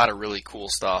done a lot of really cool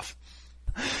stuff.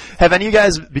 Have any of you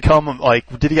guys become,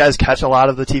 did you guys catch a lot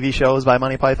of the TV shows by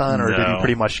Monty Python, or did you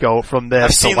pretty much go from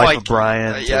this to Life of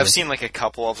Brian? I've seen like a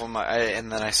couple of them,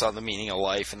 and then I saw The Meaning of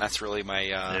Life, and that's really my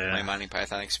my Monty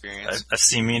Python experience. I've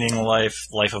seen Meaning of Life,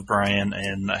 Life of Brian,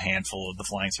 and a handful of the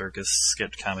Flying Circus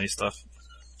sketch comedy stuff.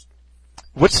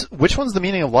 Which one's The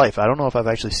Meaning of Life? I don't know if I've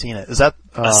actually seen it. Is that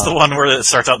that's the one where it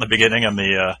starts out in the beginning and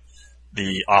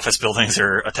the office buildings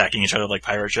are attacking each other like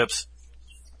pirate ships?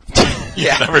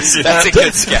 Yeah, never seen that's that? a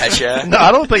good sketch. Yeah, no,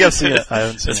 I don't think I've seen it. I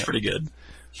haven't seen it. It's pretty good.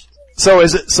 So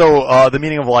The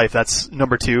Meaning of Life? That's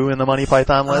number 2 in the Monty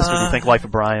Python list, or do you think Life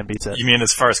of Brian beats it? You mean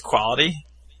as far as quality?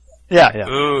 Yeah.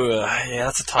 Ooh, yeah,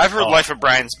 that's a tough I've heard call. Life of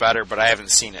Brian's better, but I haven't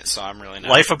seen it, so I'm really not.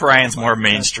 Life of Brian's more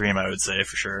mainstream, I would say,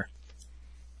 for sure.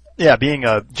 Yeah, being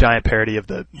a giant parody of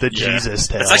the Jesus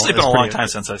tale. It's actually been a long time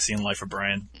since I've seen Life of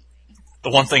Brian.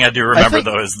 The one thing I do remember,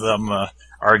 though, is them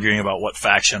arguing about what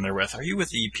faction they're with. Are you with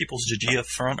the People's Judea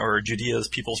Front, or Judea's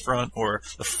People's Front, or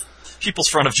the People's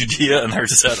Front of Judea? And they're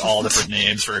just had all different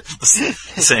names for the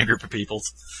same group of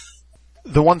peoples.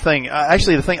 The one thing, I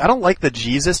don't like the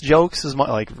Jesus jokes as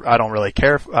much. I don't really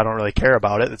care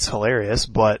about it. It's hilarious,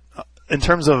 but in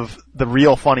terms of the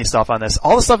real funny stuff on this,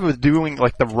 all the stuff with doing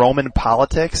like the Roman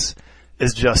politics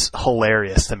is just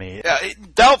hilarious to me.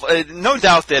 No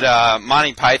doubt that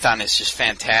Monty Python is just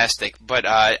fantastic, but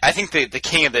I think the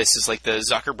king of this is like the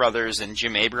Zucker Brothers and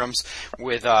Jim Abrams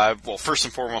with, first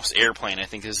and foremost, Airplane, I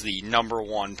think is the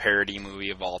 #1 parody movie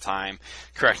of all time.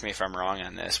 Correct me if I'm wrong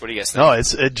on this. What do you guys think? No,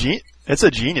 it's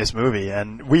a genius movie,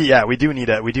 and we do need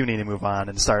to move on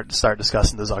and start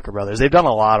discussing the Zucker Brothers. They've done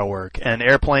a lot of work, and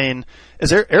Airplane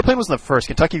was in the first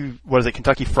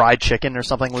Kentucky Fried Chicken or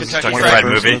something was Kentucky one of the Fried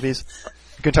first Movie. movies.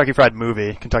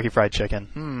 Kentucky Fried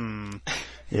Chicken.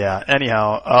 Yeah.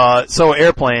 Anyhow, so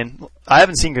Airplane. I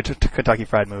haven't seen Kentucky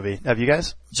Fried Movie. Have you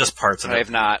guys? Just parts of it. I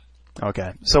have not.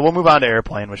 Okay, so we'll move on to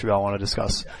Airplane, which we all want to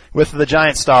discuss, with the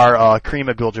giant star Kareem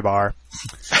Abdul-Jabbar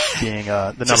being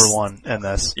the number 1 in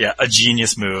this. Yeah, a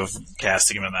genius move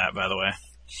casting him in that, by the way.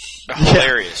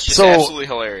 Hilarious. Just absolutely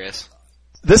hilarious.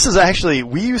 This is actually,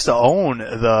 we used to own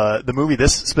the movie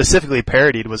this specifically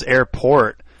parodied was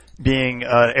Airport, being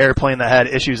an airplane that had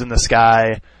issues in the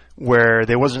sky where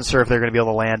they wasn't sure if they were going to be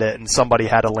able to land it, and somebody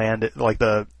had to land it, like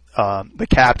the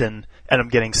captain ended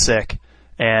up getting sick,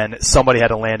 and somebody had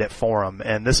to land it for him.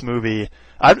 And this movie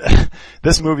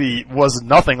was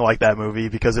nothing like that movie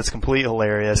because it's completely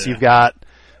hilarious. Yeah. You've got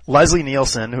Leslie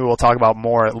Nielsen, who we'll talk about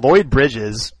more, Lloyd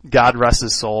Bridges, God rest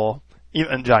his soul,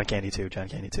 and John Candy too.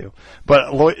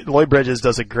 But Lloyd Bridges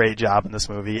does a great job in this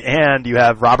movie, and you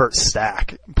have Robert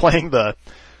Stack playing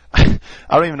I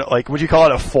don't even know, would you call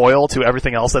it a foil to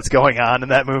everything else that's going on in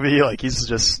that movie? He's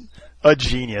just a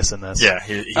genius in this. Yeah,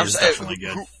 he's definitely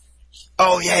good.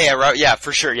 Oh, yeah,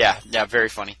 for sure, yeah, very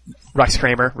funny. Rex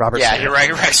Kramer, Robert Yeah, Stack. you're right,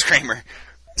 Rex Kramer.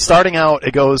 Starting out,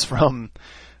 it goes from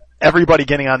everybody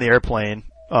getting on the airplane,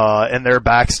 and their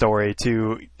backstory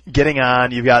to getting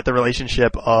on. You've got the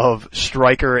relationship of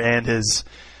Stryker and his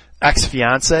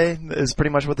ex-fiance is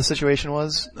pretty much what the situation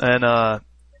was. And,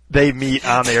 they meet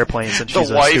on the airplane since she's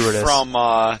a stewardess.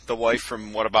 The wife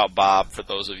from What About Bob, for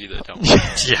those of you that don't know.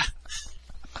 Yeah.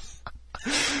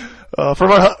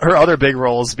 From her other big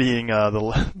roles being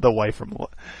the wife from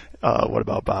What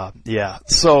About Bob. Yeah.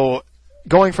 So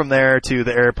going from there to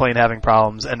the airplane having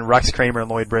problems and Rex Kramer and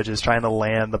Lloyd Bridges trying to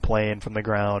land the plane from the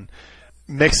ground,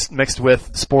 mixed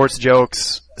with sports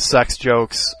jokes, sex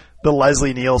jokes, the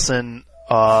Leslie Nielsen.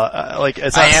 It's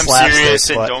not I am slapstick, serious,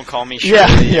 and but don't call me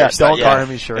Shirley. Yeah, don't call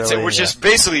me Shirley. Which is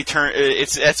basically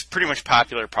that's pretty much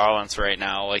popular parlance right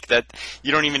now. Like that,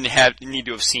 you don't even need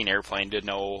to have seen Airplane to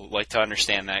know, to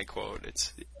understand that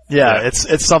quote. Yeah,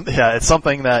 it's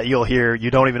something that you'll hear. You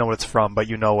don't even know what it's from, but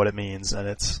you know what it means, and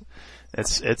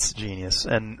it's genius.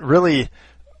 And really,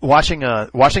 watching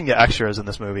the extras in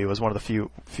this movie was one of the few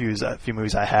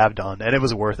movies I have done, and it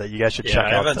was worth it. You guys should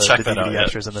check out the DVD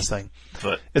extras in this thing.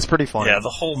 But it's pretty funny. Yeah, the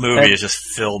whole movie is just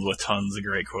filled with tons of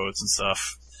great quotes and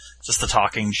stuff. Just the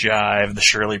talking jive, the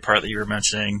Shirley part that you were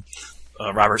mentioning.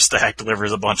 Robert Stack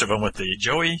delivers a bunch of them with the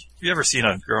Joey. Have you ever seen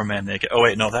a grown man naked? Oh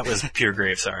wait, no, that was Peter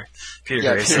Graves. Sorry, Peter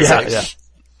Graves.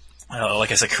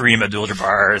 Like I said, Kareem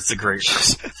Abdul-Jabbar is a great.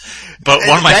 But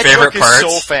one of my favorite parts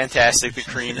is so fantastic. The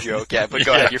Kareem joke. Yeah, but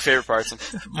go ahead. Your favorite parts.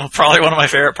 Well, probably one of my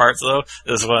favorite parts though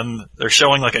is when they're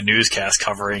showing like a newscast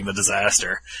covering the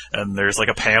disaster, and there's like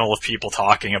a panel of people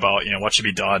talking about what should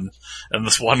be done, and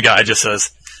this one guy just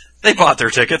says, "They bought their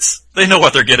tickets. They know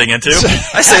what they're getting into."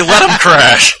 I say, "Let them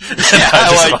crash." Yeah,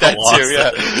 I like that too.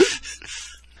 Yeah.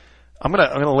 I'm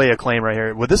gonna lay a claim right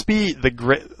here. Would this be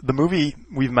the movie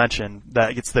we've mentioned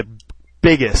that gets the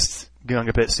biggest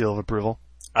Gunga Pit seal of approval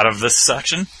out of this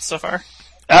section so far?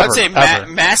 I would say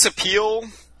mass appeal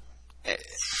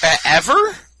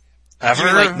ever.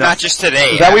 Ever? Like, not just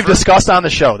today. That we've discussed on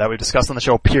the show.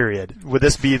 Period. Would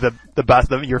this be the best,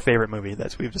 your favorite movie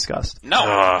that we've discussed?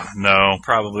 No. No,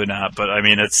 probably not. But I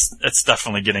mean, it's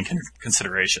definitely getting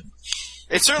consideration.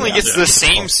 It certainly gets the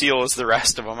same seal as the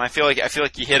rest of them. I feel like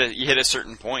you hit a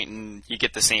certain point and you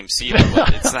get the same seal.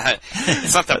 But it's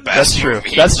not the best. That's true.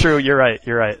 Movie. That's true. You're right.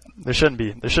 There shouldn't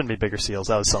be bigger seals.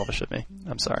 That was selfish of me.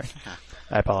 I'm sorry.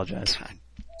 I apologize.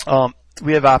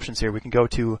 We have options here. We can go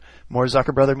to more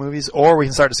Zucker Brother movies, or we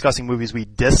can start discussing movies we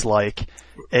dislike,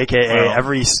 aka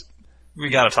we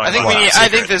gotta talk I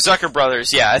think the Zucker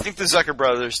Brothers, I think the Zucker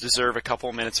Brothers deserve a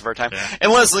couple minutes of our time. Yeah.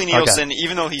 And Leslie Nielsen,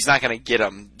 even though he's not gonna get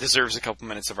them, deserves a couple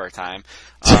minutes of our time.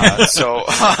 And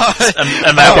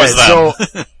that was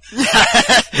them.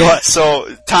 Go ahead.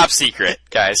 So, Top Secret,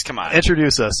 guys, come on.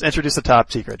 Introduce the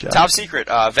Top Secret, Jeff. Top Secret,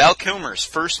 Val Kilmer's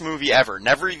first movie ever.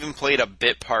 Never even played a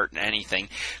bit part in anything.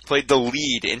 Played the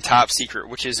lead in Top Secret,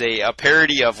 which is a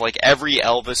parody of like every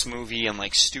Elvis movie and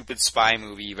like stupid spy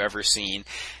movie you've ever seen.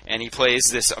 And he plays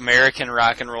this American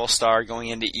rock and roll star going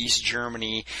into East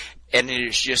Germany, and it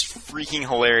is just freaking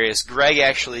hilarious. Greg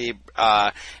actually,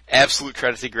 absolute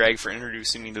credit to Greg for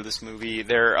introducing me to this movie.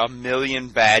 There are a million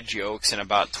bad jokes and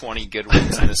about 20 good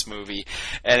ones in this movie,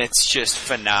 and it's just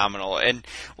phenomenal. And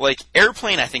like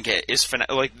Airplane, I think it is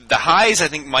like the highs I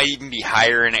think might even be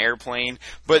higher in Airplane,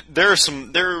 but there are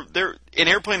some in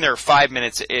Airplane there are 5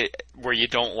 minutes where you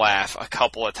don't laugh a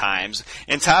couple of times.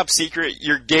 In Top Secret,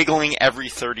 you're giggling every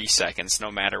 30 seconds,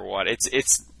 no matter what.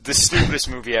 It's the stupidest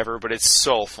movie ever, but it's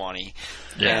so funny.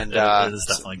 Yeah, and, it is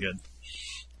definitely good.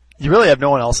 You really have no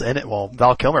one else in it. Well,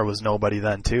 Val Kilmer was nobody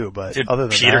then too, but other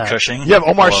than Peter that, Cushing. You have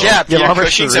Omar. Peter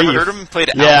Cushing's ever heard of him? Played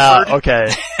Alfred.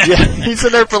 Okay. Yeah, he's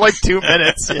in there for like 2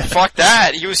 minutes. Yeah. Fuck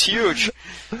that. He was huge.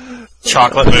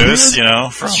 Chocolate Mousse,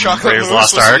 from Graves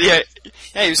Lost Ark. Yeah,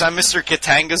 he was on Mr.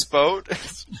 Katanga's boat.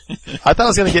 I thought I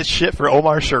was going to get shit for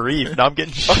Omar Sharif. Now I'm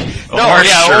getting shit. Omar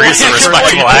Sharif's a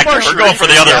respectable actor. We're going for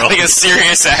the other one. Like a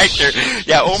serious actor.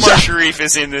 Yeah, Omar Sharif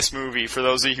is in this movie. For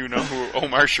those of you who know who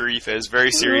Omar Sharif is,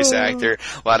 very serious actor.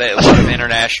 A lot of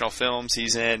international films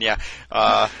he's in. Yeah,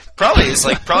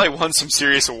 probably won some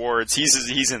serious awards.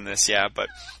 He's in this. Yeah, but.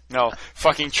 No,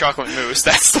 fucking Chocolate Mousse.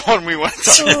 That's the one we want to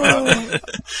talk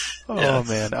about.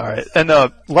 Man, alright. And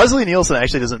Leslie Nielsen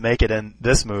actually doesn't make it in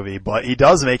this movie, but he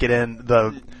does make it in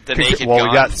the Naked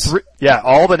Guns. We got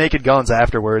all the Naked Guns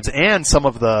afterwards, and some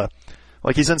of the,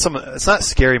 like he's in some, it's not a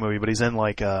scary movie, but he's in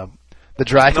like the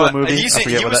Dracula movie. He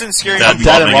was in Scary Movie.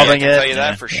 Dead and Loving It. I can tell you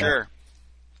that for sure.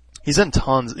 He's in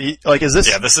tons. Is this?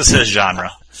 Yeah, this is his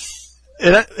genre.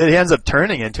 It ends up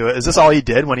turning into it. Is this all he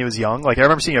did when he was young? Like, I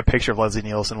remember seeing a picture of Leslie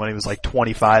Nielsen when he was like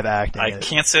 25 acting. I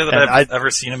can't say that I've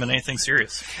ever seen him in anything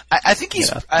serious. I think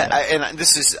he's, and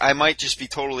this is, I might just be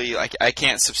totally, like, I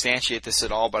can't substantiate this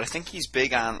at all, but I think he's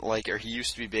big on, like, or he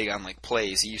used to be big on, like,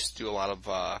 plays. He used to do a lot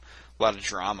of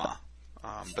drama.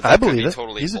 But that I believe could be it.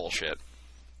 totally bullshit.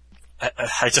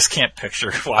 I just can't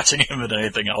picture watching him in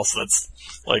anything else that's,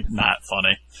 like, not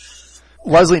funny.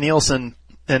 Leslie Nielsen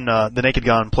in The Naked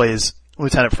Gun plays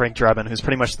Lieutenant Frank Drebin, who's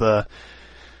pretty much the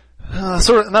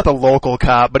sort of not the local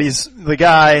cop, but he's the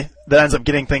guy that ends up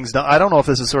getting things done. I don't know if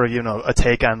this is sort of a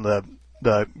take on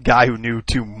the guy who knew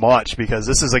too much, because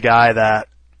this is a guy that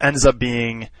ends up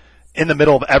being in the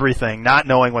middle of everything, not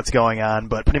knowing what's going on,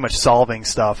 but pretty much solving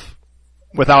stuff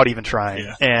without even trying.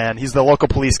 Yeah. And he's the local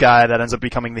police guy that ends up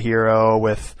becoming the hero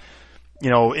with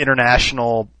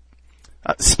international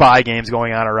spy games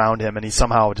going on around him, and he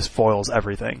somehow just foils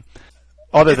everything.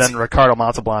 Other than Ricardo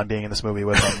Montalban being in this movie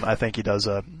with him, I think he does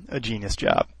a genius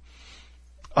job.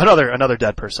 Another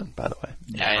dead person, by the way.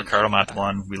 Yeah, Ricardo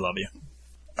Montalban, we love you.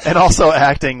 And also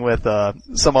acting with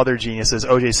some other geniuses.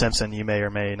 O.J. Simpson, you may or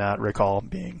may not recall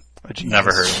being a genius.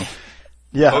 Never heard of him.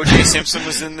 Yeah. O.J. Simpson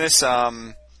was in this.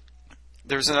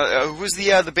 There was who was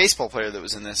the baseball player that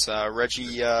was in this?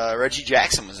 Reggie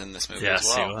Jackson was in this movie as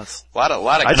well. He was. A lot of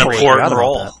I An totally great. important forgot about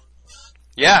role. that.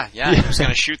 Yeah. He was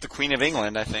going to shoot the Queen of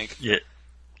England, I think. Yeah,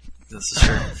 this is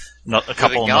true. A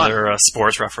couple gun. other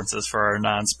sports references for our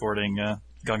non-sporting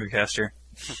Gunga cast here.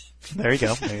 There you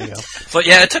go. But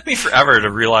yeah, it took me forever to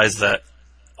realize that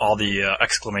all the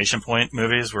exclamation point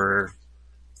movies were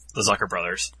the Zucker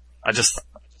Brothers. I just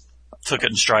took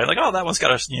it in stride, like, oh, that one's got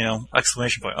a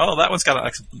exclamation point. Oh, that one's got an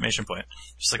exclamation point.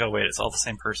 Just like, oh wait, it's all the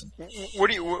same person.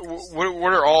 What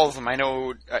are all of them? I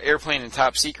know Airplane and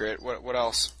Top Secret. What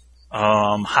else?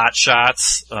 Hot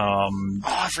Shots.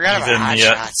 I forgot about even Hot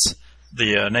Shots.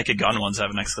 The Naked Gun ones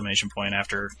have an exclamation point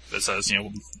after it says,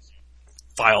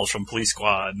 files from police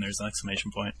squad, and there's an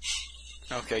exclamation point.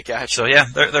 Okay, gotcha. So yeah,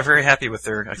 they're very happy with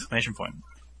their exclamation point.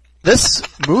 This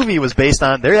movie was based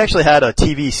on. They actually had a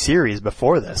TV series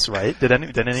before this, right? Did any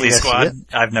of you Police guys Squad? see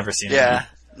it? I've never seen it. Yeah.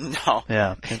 No.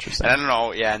 Yeah, interesting. I don't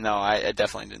know. Yeah, no, I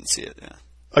definitely didn't see it. Yeah.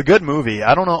 A good movie.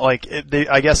 I don't know. Like,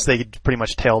 I guess they pretty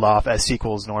much tailed off as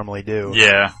sequels normally do.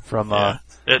 Yeah. From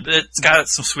It's got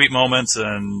some sweet moments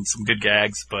and some good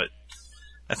gags, but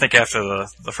I think after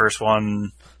the first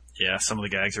one, yeah, some of the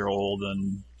gags are old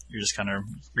and you're just kind of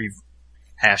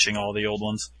rehashing all the old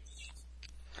ones.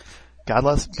 God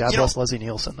bless Leslie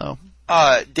Nielsen, though.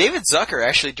 David Zucker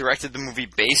actually directed the movie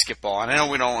Basketball, and I know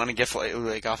we don't want to get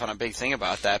like off on a big thing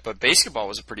about that, but Basketball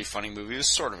was a pretty funny movie. It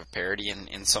was sort of a parody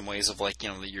in some ways of like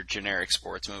your generic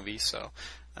sports movie. So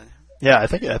Yeah, I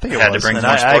think it Had was. to bring And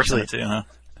more I sports actually, in it too, huh?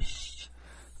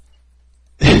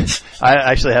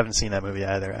 I actually haven't seen that movie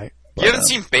either. you haven't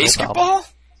seen Basketball?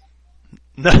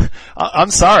 No, I'm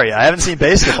sorry, I haven't seen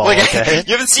Basketball. Okay.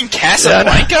 You haven't seen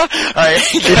Casablanca? All right,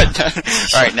 good.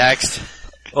 All right, next.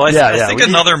 Well, I think we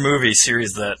another movie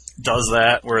series that does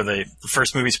that, where the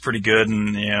first movie's pretty good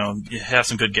and, you have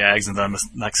some good gags, and then the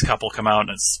next couple come out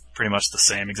and it's pretty much the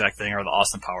same exact thing, are the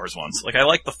Austin Powers ones. Like, I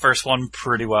like the first one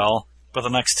pretty well, but the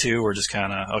next two were just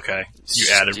kind of, okay, you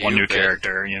added one new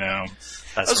character,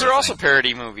 Those are also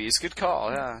parody movies. Good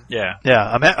call, yeah. Yeah. Yeah,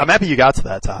 I'm happy you got to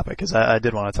that topic, because I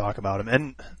did want to talk about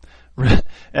him.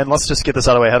 And let's just get this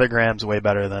out of the way. Heather Graham's way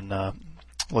better than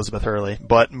Elizabeth Hurley.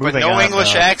 But moving But no on,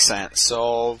 English accent,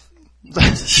 so...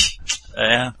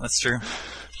 Yeah, that's true.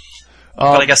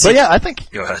 But I guess I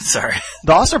think Go ahead, sorry.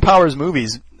 the Austin Powers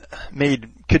movies made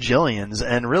cajillions,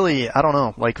 and really, I don't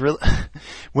know, like, really,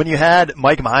 when you had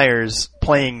Mike Myers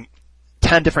playing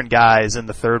 10 different guys in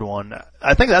the third one,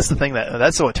 I think that's the thing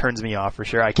that's what turns me off for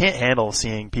sure. I can't handle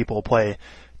seeing people play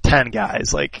 10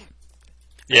 guys, like...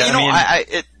 Yeah,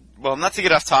 well, not to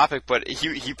get off topic, but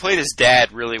he played his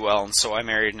dad really well, and So I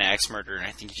Married an Axe Murderer, and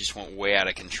I think he just went way out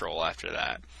of control after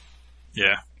that.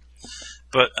 Yeah.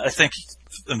 But I think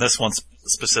in this one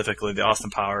specifically, the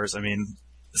Austin Powers, I mean,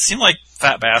 it seemed like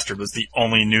Fat Bastard was the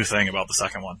only new thing about the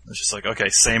second one. It's just like, okay,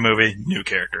 same movie, new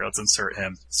character. Let's insert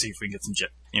him, see if we can get some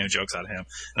jokes out of him.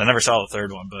 And I never saw the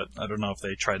third one, but I don't know if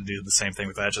they tried to do the same thing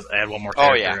with that, just add one more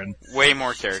character. Oh, yeah. Way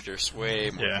more characters.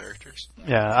 Characters.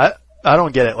 Yeah, I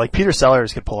don't get it. Like, Peter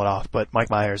Sellers could pull it off, but Mike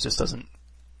Myers just doesn't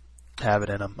have it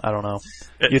in him. I don't know.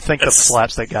 You'd think the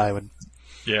slapstick guy would...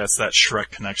 Yeah, it's that Shrek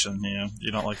connection,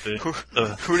 You don't like the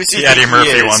Who does he the Eddie think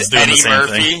Murphy he is? one's doing Eddie the same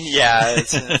Murphy? thing. Yeah.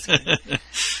 It's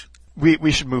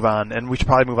We should move on, and we should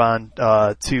probably move on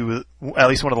to at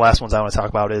least one of the last ones I want to talk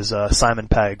about is Simon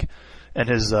Pegg and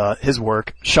his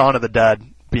work, Shaun of the Dead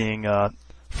being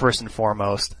first and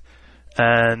foremost.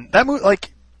 And that movie,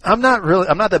 like, I'm not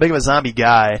that big of a zombie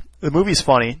guy. The movie's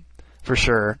funny for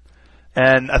sure,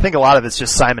 and I think a lot of it's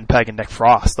just Simon Pegg and Nick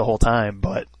Frost the whole time.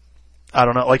 But I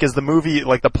don't know, like, is the movie,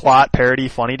 like, the plot parody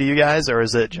funny to you guys, or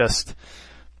is it just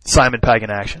Simon Pegg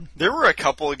in action? There were a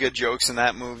couple of good jokes in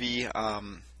that movie.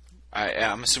 I'm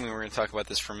assuming we're going to talk about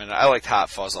this for a minute. I liked Hot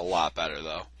Fuzz a lot better,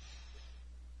 though.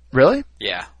 Really?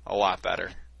 Yeah, a lot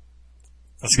better.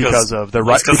 That's Because of the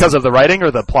writing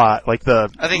or the plot? Like do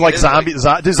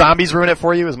zombies ruin it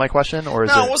for you? Is my question, or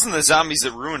is it wasn't the zombies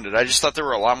that ruined it. I just thought there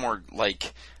were a lot more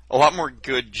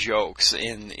good jokes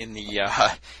in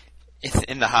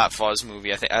the Hot Fuzz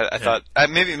movie. I thought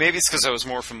maybe it's because I was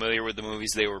more familiar with the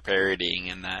movies they were parodying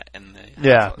in the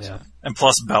yeah. And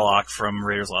plus Belloc from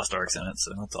Raiders Lost Ark's in it,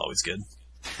 so that's always good.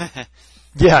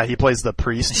 Yeah, he plays the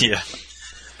priest. Yeah.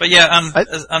 But yeah, on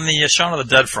the Shaun of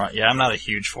the Dead front, yeah, I'm not a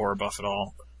huge horror buff at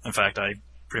all. In fact, I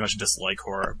pretty much dislike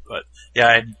horror. But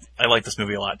yeah, I like this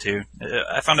movie a lot too.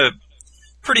 I found it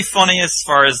pretty funny as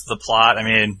far as the plot. I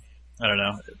mean, I don't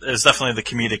know. It's definitely the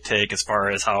comedic take as far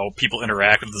as how people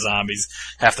interact with the zombies.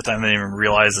 Half the time they didn't even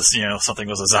realize this, something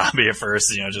was a zombie at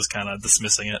first, just kind of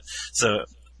dismissing it. So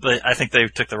I think they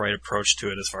took the right approach to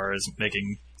it as far as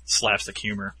making slapstick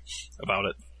humor about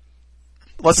it.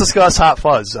 Let's discuss Hot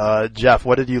Fuzz. Jeff,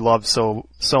 what did you love so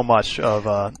much of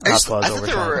Hot Fuzz over time? I thought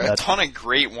there were a ton of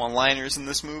great one-liners in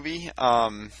this movie.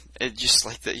 It just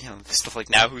like the stuff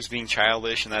like now who's being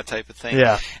childish and that type of thing.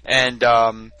 Yeah. And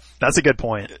that's a good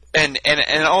point. And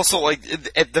also like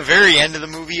at the very end of the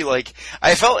movie, like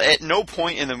I felt at no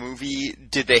point in the movie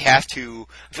did they have to.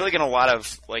 I feel like in a lot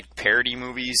of like parody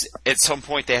movies, at some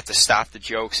point they have to stop the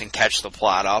jokes and catch the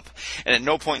plot up. And at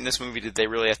no point in this movie did they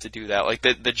really have to do that. Like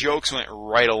the jokes went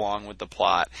right along with the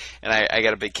plot, and I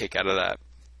got a big kick out of that.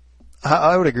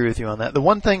 I would agree with you on that. The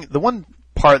one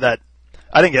part that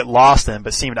I didn't get lost in,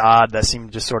 but seemed odd, that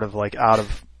seemed just sort of like out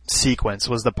of sequence,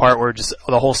 was the part where just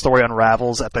the whole story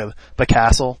unravels at the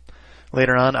castle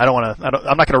later on. I'm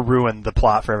not going to ruin the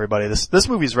plot for everybody. This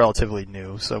movie is relatively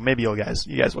new, so maybe you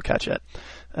guys will catch it.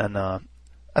 And I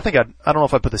don't know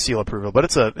if I put the seal approval, but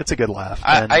it's a good laugh.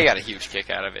 I got a huge kick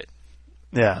out of it.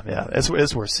 Yeah, it's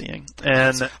worth seeing.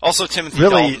 And also Timothy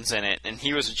Dalton's in it, and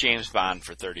he was James Bond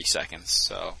for 30 seconds.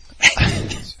 So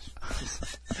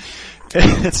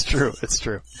it's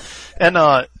true. And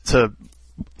to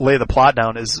lay the plot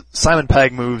down is Simon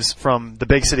Pegg moves from the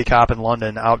big city cop in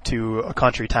London out to a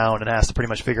country town and has to pretty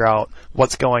much figure out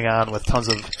what's going on with tons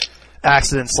of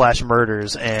accidents /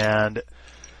 murders. And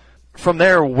from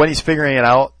there, when he's figuring it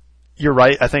out, you're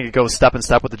right. I think it goes step in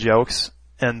step with the jokes.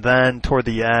 And then toward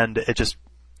the end, it just,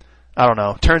 I don't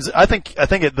know, I think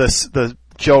the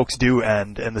jokes do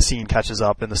end and the scene catches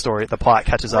up and the plot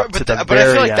catches up to the very end. But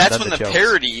I feel like that's when the jokes.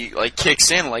 parody like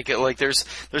kicks in. Like there's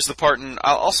the part in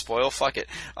I'll spoil. Fuck it.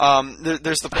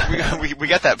 There's the part, we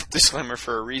got that disclaimer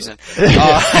for a reason.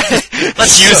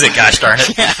 Let's use it. Gosh darn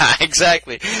it. Yeah,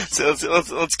 exactly. So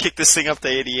let's kick this thing up to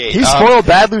 88. He spoiled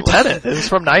Bad Lieutenant. It was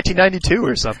from 1992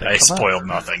 or something. I spoiled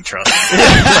nothing. Trust me.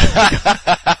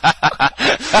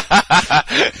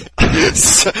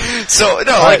 so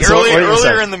no, like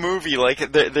earlier in the movie,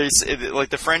 like there's like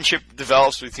the friendship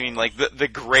develops between like the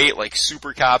great like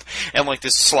super cop and like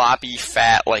this sloppy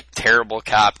fat like terrible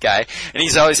cop guy, and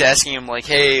he's always asking him like,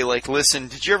 hey, like listen,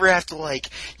 did you ever have to like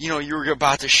you were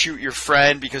about to shoot your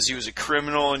friend because he was a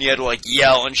criminal and you had to like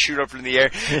yell and shoot up in the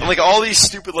air and like all these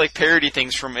stupid like parody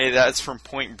things from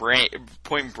Point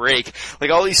Break,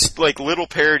 like all these like little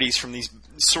parodies from these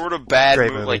sort of bad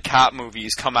like cop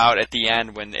movies come out at the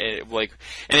end when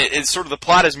it's sort of the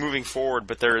plot is moving forward,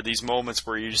 but there are these moments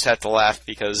where you just have to laugh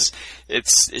because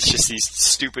it's just these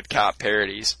stupid cop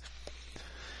parodies.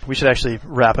 We should actually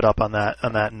wrap it up on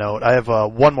that note. I have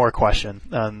one more question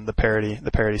on the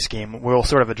parody scheme. We'll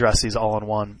sort of address these all in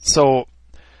one. So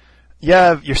you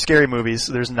have your scary movies.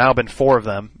 There's now been 4 of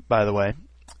them, by the way.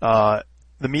 The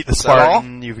Meet the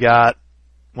Spartan. You've got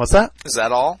what's that? Is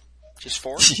that all? Just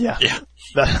 4? Yeah.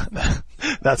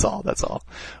 That's all.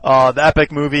 The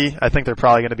epic movie, I think they're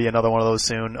probably going to be another one of those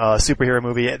soon. Superhero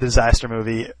movie, a disaster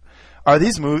movie. Are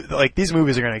these these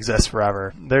movies are going to exist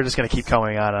forever? They're just going to keep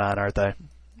going on and on, aren't they?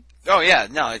 Oh yeah,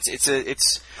 no,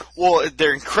 well,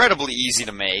 they're incredibly easy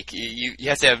to make. You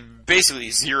have to have basically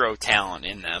zero talent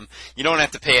in them. You don't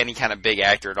have to pay any kind of big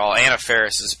actor at all. Anna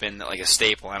Faris has been like a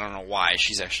staple. I don't know why.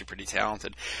 She's actually pretty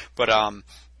talented, but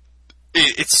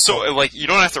it's so like you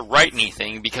don't have to write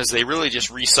anything because they really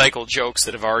just recycle jokes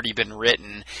that have already been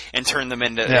written and turn them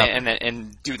into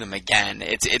and do them again.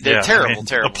 They're terrible.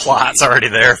 The plot's already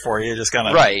there for you. Just kind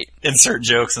of insert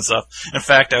jokes and stuff. In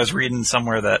fact, I was reading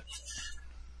somewhere that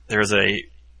there's a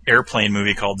airplane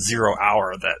movie called 0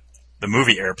 Hour that the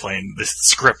movie Airplane, the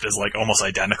script is like almost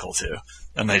identical to,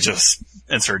 and they just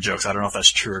insert jokes. I don't know if that's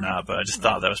true or not, but I just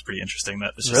thought that was pretty interesting.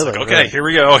 That it's just okay, here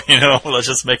we go. Let's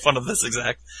just make fun of this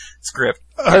exact script.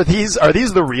 Are these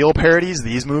the real parodies?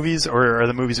 These movies, or are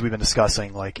the movies we've been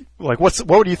discussing? What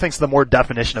do you think's the more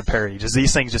definition of parody? Is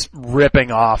these things just ripping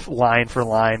off line for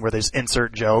line where there's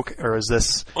insert joke, or is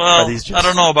this? Well, are these just... I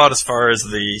don't know about as far as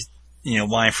the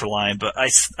line for line, but I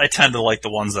tend to like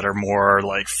the ones that are more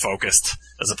like focused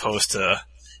as opposed to. It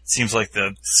seems like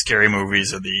the scary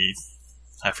movies or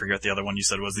I forget the other one you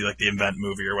said was the Invent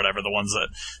movie or whatever, the ones that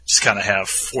just kind of have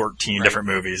 14 different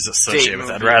movies associated with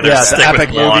that. Rather stick the epic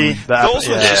with one. Movie. Those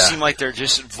ones just seem like they're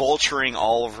just vulturing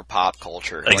all over pop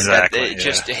culture. Exactly.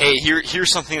 Hey,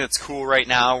 here's something that's cool right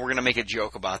now. We're gonna make a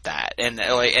joke about that, and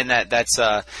that's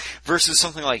versus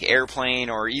something like Airplane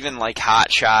or even like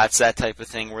Hot Shots, that type of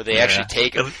thing, where they actually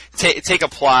take a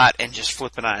plot and just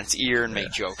flip it on its ear and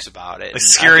make jokes about it. The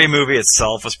Scary Movie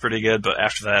itself was pretty good, but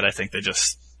after that, I think they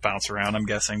just bounce around, I'm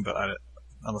guessing, but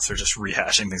unless they're just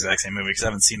rehashing the exact same movie, because I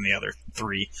haven't seen the other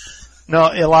 3.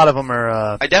 No, a lot of them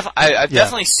are. I've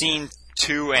definitely seen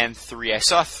 2 and 3. I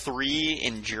saw 3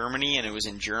 in Germany, and it was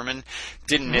in German.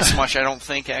 Didn't miss much, I don't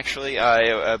think, actually.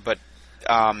 But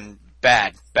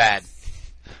bad.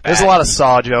 There's a lot of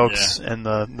Saw jokes in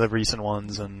the recent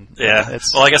ones, and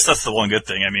well, I guess that's the one good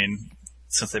thing. I mean,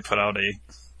 since they put out a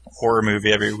horror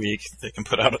movie every week, they can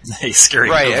put out a scary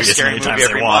movie as many times as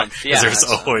they want, because there's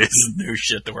always new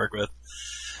shit to work with.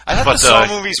 I thought the Saw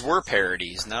movies were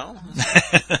parodies, no?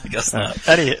 I guess not.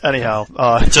 Anyhow.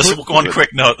 Just one quick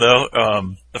note, though.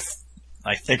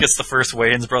 I think it's the first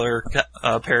Wayans brother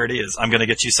parody is I'm Gonna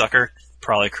Get You, Sucker.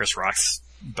 Probably Chris Rock's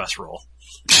best role.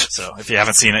 So if you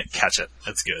haven't seen it, catch it.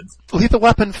 It's good. Lethal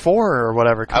Weapon 4 or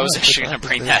whatever. I was actually going to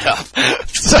bring that up.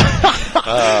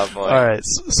 Oh boy. All right.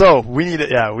 So we need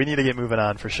to get moving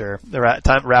on for sure.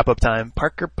 Wrap up time.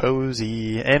 Parker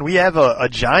Posey, and we have a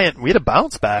giant. We had a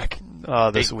bounce back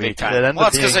this week. Big time. Well,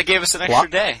 it's because they gave us an extra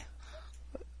day.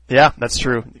 Yeah, that's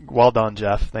true. Well done,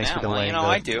 Jeff. Thanks for delaying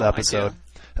the episode.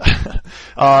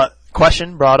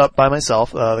 Question brought up by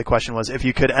myself. The question was, if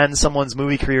you could end someone's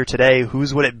movie career today,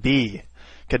 whose would it be?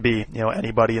 Could be,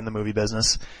 anybody in the movie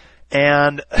business.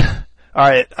 And,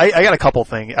 alright, I got a couple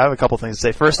things. I have a couple things to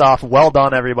say. First off, well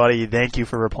done everybody. Thank you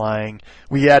for replying.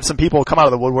 We had some people come out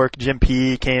of the woodwork. Jim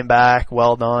P came back.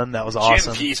 Well done. That was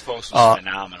awesome. Jim P's post was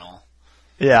phenomenal.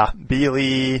 Yeah.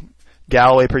 Beely,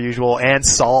 Galloway per usual, and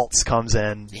Saltz comes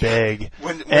in big.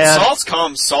 When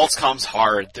Saltz comes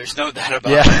hard. There's no doubt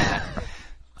about that.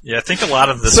 Yeah, I think a lot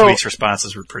of this week's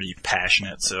responses were pretty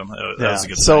passionate, so that was a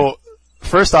good thing.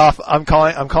 First off, I'm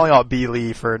calling out B.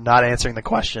 Lee for not answering the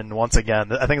question once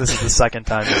again. I think this is the second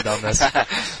time he's done this,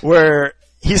 where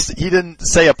he didn't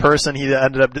say a person. He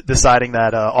ended up deciding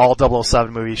that all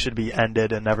 007 movies should be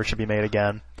ended and never should be made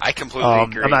again. I completely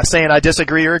agree. I'm not saying I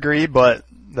disagree or agree, but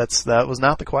that was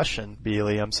not the question, B.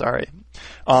 Lee. I'm sorry.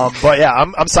 But yeah,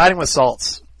 I'm siding with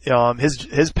Saltz.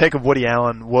 His pick of Woody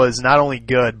Allen was not only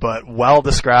good but well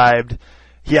described.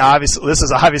 This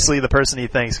is obviously the person he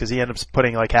thinks, because he ended up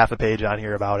putting like half a page on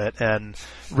here about it, and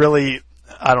really,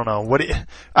 I don't know.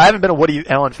 I haven't been a Woody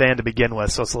Allen fan to begin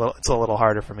with, so it's a little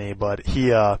harder for me. But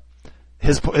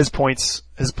his points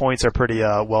are pretty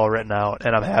well written out,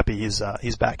 and I'm happy he's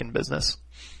back in business.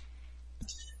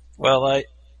 Well,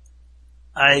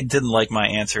 I didn't like my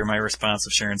response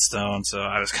of Sharon Stone, so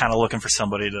I was kind of looking for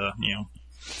somebody to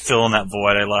fill in that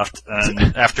void I left.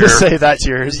 And after say that's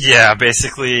yours. Yeah,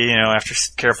 basically, after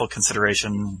careful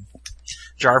consideration,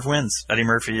 Jarve wins. Eddie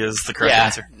Murphy is the correct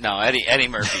answer. No, Eddie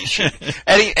Murphy should.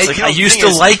 Eddie, I used to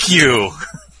like you.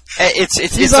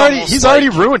 He's already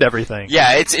ruined everything.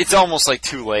 Yeah, it's almost like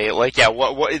too late. Like,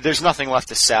 what there's nothing left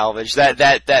to salvage.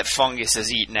 That fungus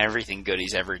has eaten everything good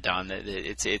he's ever done.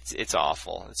 It's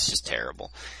awful. It's just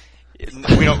terrible.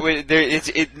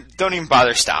 Don't even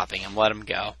bother stopping him. Let him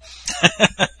go.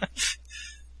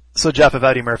 So Jeff, if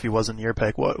Eddie Murphy wasn't your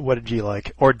pick, what did you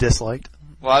like or disliked?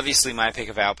 Well, obviously my pick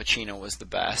of Al Pacino was the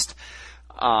best.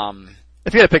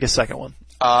 If you had to pick a second one,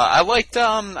 I liked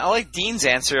Dean's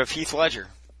answer of Heath Ledger.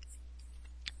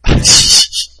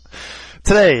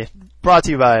 Today, brought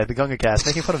to you by the Gunga Cast,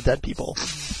 making fun of dead people.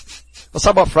 Let's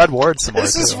talk about Fred Ward some more.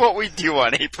 This is what we do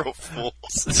on April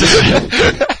Fools.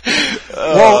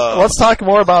 Well, let's talk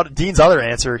more about Dean's other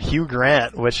answer, Hugh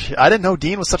Grant, which I didn't know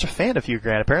Dean was such a fan of Hugh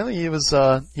Grant. Apparently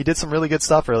he did some really good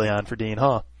stuff early on for Dean,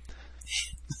 huh?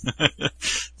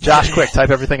 Josh, quick, type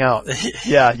everything out.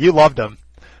 Yeah, you loved him.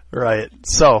 Right.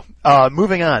 So,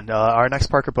 moving on, our next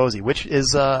Parker Posey, which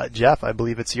is, Jeff, I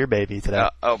believe it's your baby today.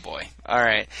 Oh boy.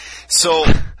 Alright. So,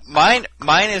 mine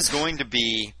is going to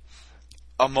be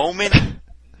a moment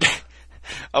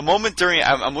during,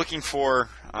 I'm looking for,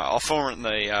 I'll form it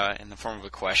in the form of a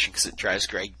question because it drives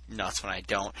Greg nuts when I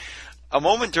don't. A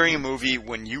moment during a movie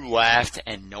when you laughed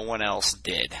and no one else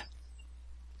did.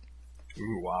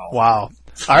 Ooh, wow. Wow.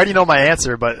 I already know my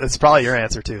answer, but it's probably your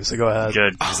answer too, so go ahead.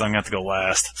 Good, because I'm going to have to go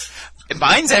last.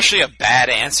 Mine's actually a bad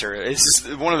answer. This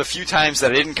is one of the few times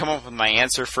that I didn't come up with my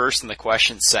answer first and the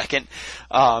question second.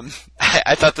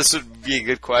 I thought this would be a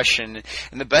good question,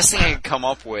 and the best thing I could come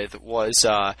up with was,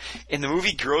 in the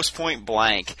movie Grosse Pointe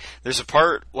Blank, there's a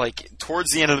part, like,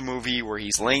 towards the end of the movie where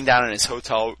he's laying down in his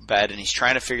hotel bed and he's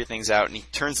trying to figure things out, and he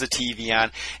turns the TV on,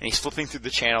 and he's flipping through the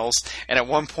channels, and at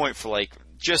one point for, like,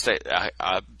 just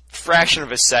a fraction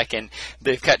of a second,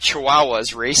 they've got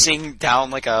Chihuahuas racing down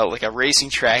like a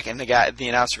racing track, and the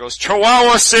announcer goes,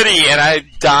 "Chihuahua City," and I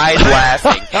died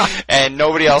laughing, and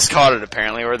nobody else caught it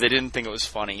apparently, or they didn't think it was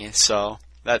funny. So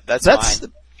that's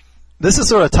mine. This is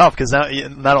sort of tough because now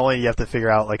not only you have to figure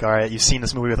out like, all right, you've seen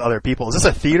this movie with other people. Is this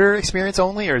a theater experience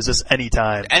only, or is this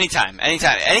anytime? Anytime.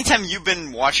 Anytime you've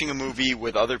been watching a movie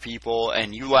with other people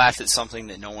and you laughed at something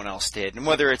that no one else did, and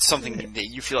whether it's something that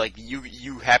you feel like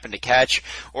you happen to catch,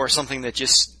 or something that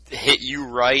just hit you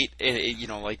right,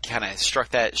 like kind of struck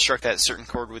that certain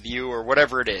chord with you, or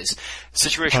whatever it is, a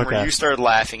situation where you started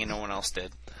laughing and no one else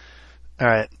did. All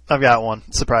right, I've got one.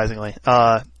 Surprisingly,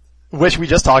 which we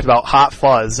just talked about, Hot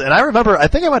Fuzz, and I remember. I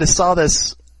think I might have saw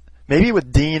this. Maybe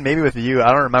with Dean, maybe with you,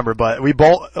 I don't remember, but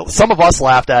some of us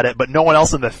laughed at it, but no one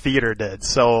else in the theater did.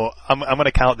 So I'm going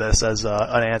to count this as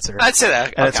an answer. I'd say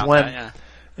that. And it's when,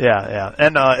 yeah.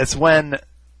 And it's when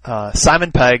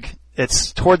Simon Pegg.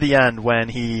 It's toward the end when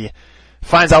he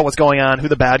finds out what's going on, who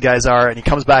the bad guys are, and he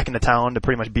comes back into town to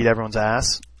pretty much beat everyone's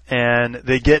ass. And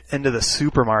they get into the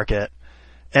supermarket,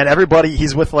 and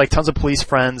he's with like tons of police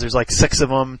friends. There's like 6 of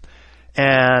them.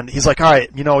 And he's like, all right,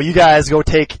 you guys go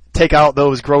take out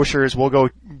those grocers. We'll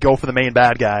go for the main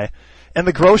bad guy. And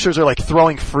the grocers are like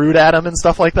throwing fruit at him and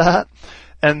stuff like that.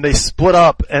 And they split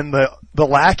up, and the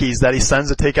lackeys that he sends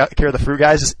to take care of the fruit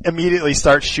guys just immediately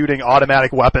start shooting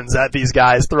automatic weapons at these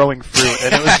guys throwing fruit.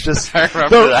 And it was just, I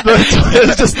remember that. It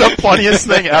was just the funniest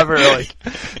thing ever. Like,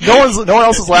 no one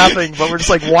else is laughing, but we're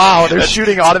just like, wow, they're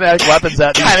shooting automatic weapons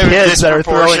at these kids that are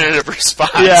throwing.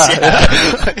 Response.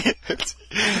 Yeah.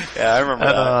 Yeah, I remember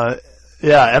that.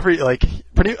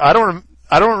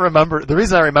 I don't remember. The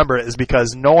reason I remember it is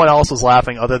because no one else was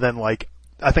laughing other than like,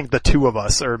 I think the 2 of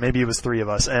us, or maybe it was 3 of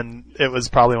us, and it was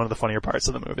probably one of the funnier parts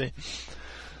of the movie.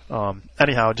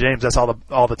 Anyhow, James, that's all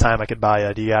the time I could buy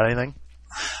you. Do you got anything?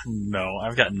 No,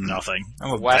 I've got nothing.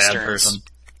 I'm a Westerns. bad person.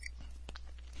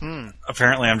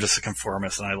 Apparently I'm just a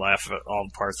conformist and I laugh at all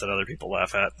the parts that other people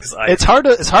laugh at. It's hard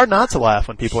not to laugh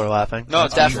when people are laughing. No,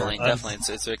 definitely.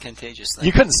 It's a contagious thing.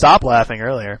 You couldn't stop laughing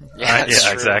earlier. Yeah,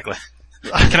 exactly.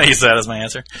 Can I use that as my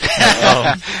answer?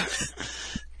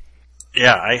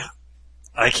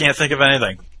 I can't think of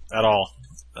anything at all,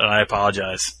 and I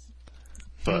apologize.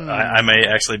 But I may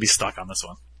actually be stuck on this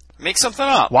one. Make something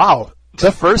up. Wow.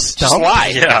 The first stump? Just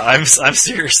lie. Yeah, I'm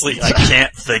seriously, I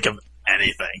can't think of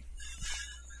anything.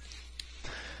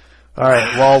 All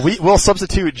right. Well, we'll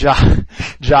substitute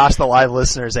Josh, the live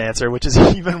listener's answer, which is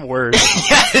even worse.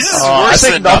 Yeah, this is worse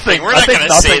than nothing. We're not going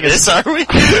to say this, are we?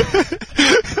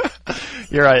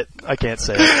 You're right. I can't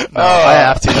say it. No, I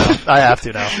have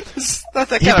to now. It's not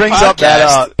that He kind brings of up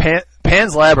that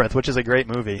Pan's Labyrinth, which is a great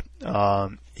movie.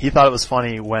 He thought it was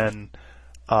funny when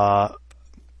a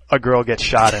girl gets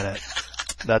shot in it.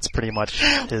 That's pretty much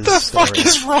his story. What the fuck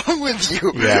is wrong with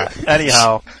you? Yeah.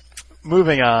 Anyhow,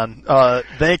 moving on.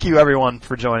 Thank you everyone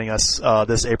for joining us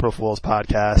this April Fool's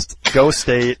podcast. Go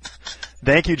State.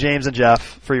 Thank you, James and Jeff,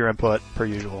 for your input, per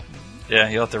usual. Yeah,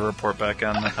 you'll have to report back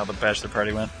on how the bachelor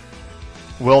party went.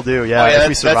 Will do, if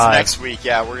we survive. That's next week.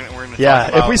 Yeah, we're gonna.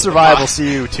 Yeah, if we survive, we'll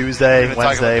see you Tuesday,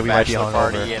 Wednesday. We might be hungover.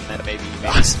 Party and then maybe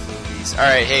some movies. All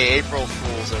right, hey, April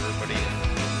Fools, everybody.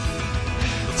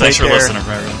 Thanks for listening,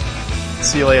 everyone.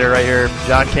 See you later, right here.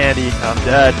 John Candy, I'm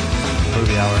dead.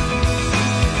 Movie Hour.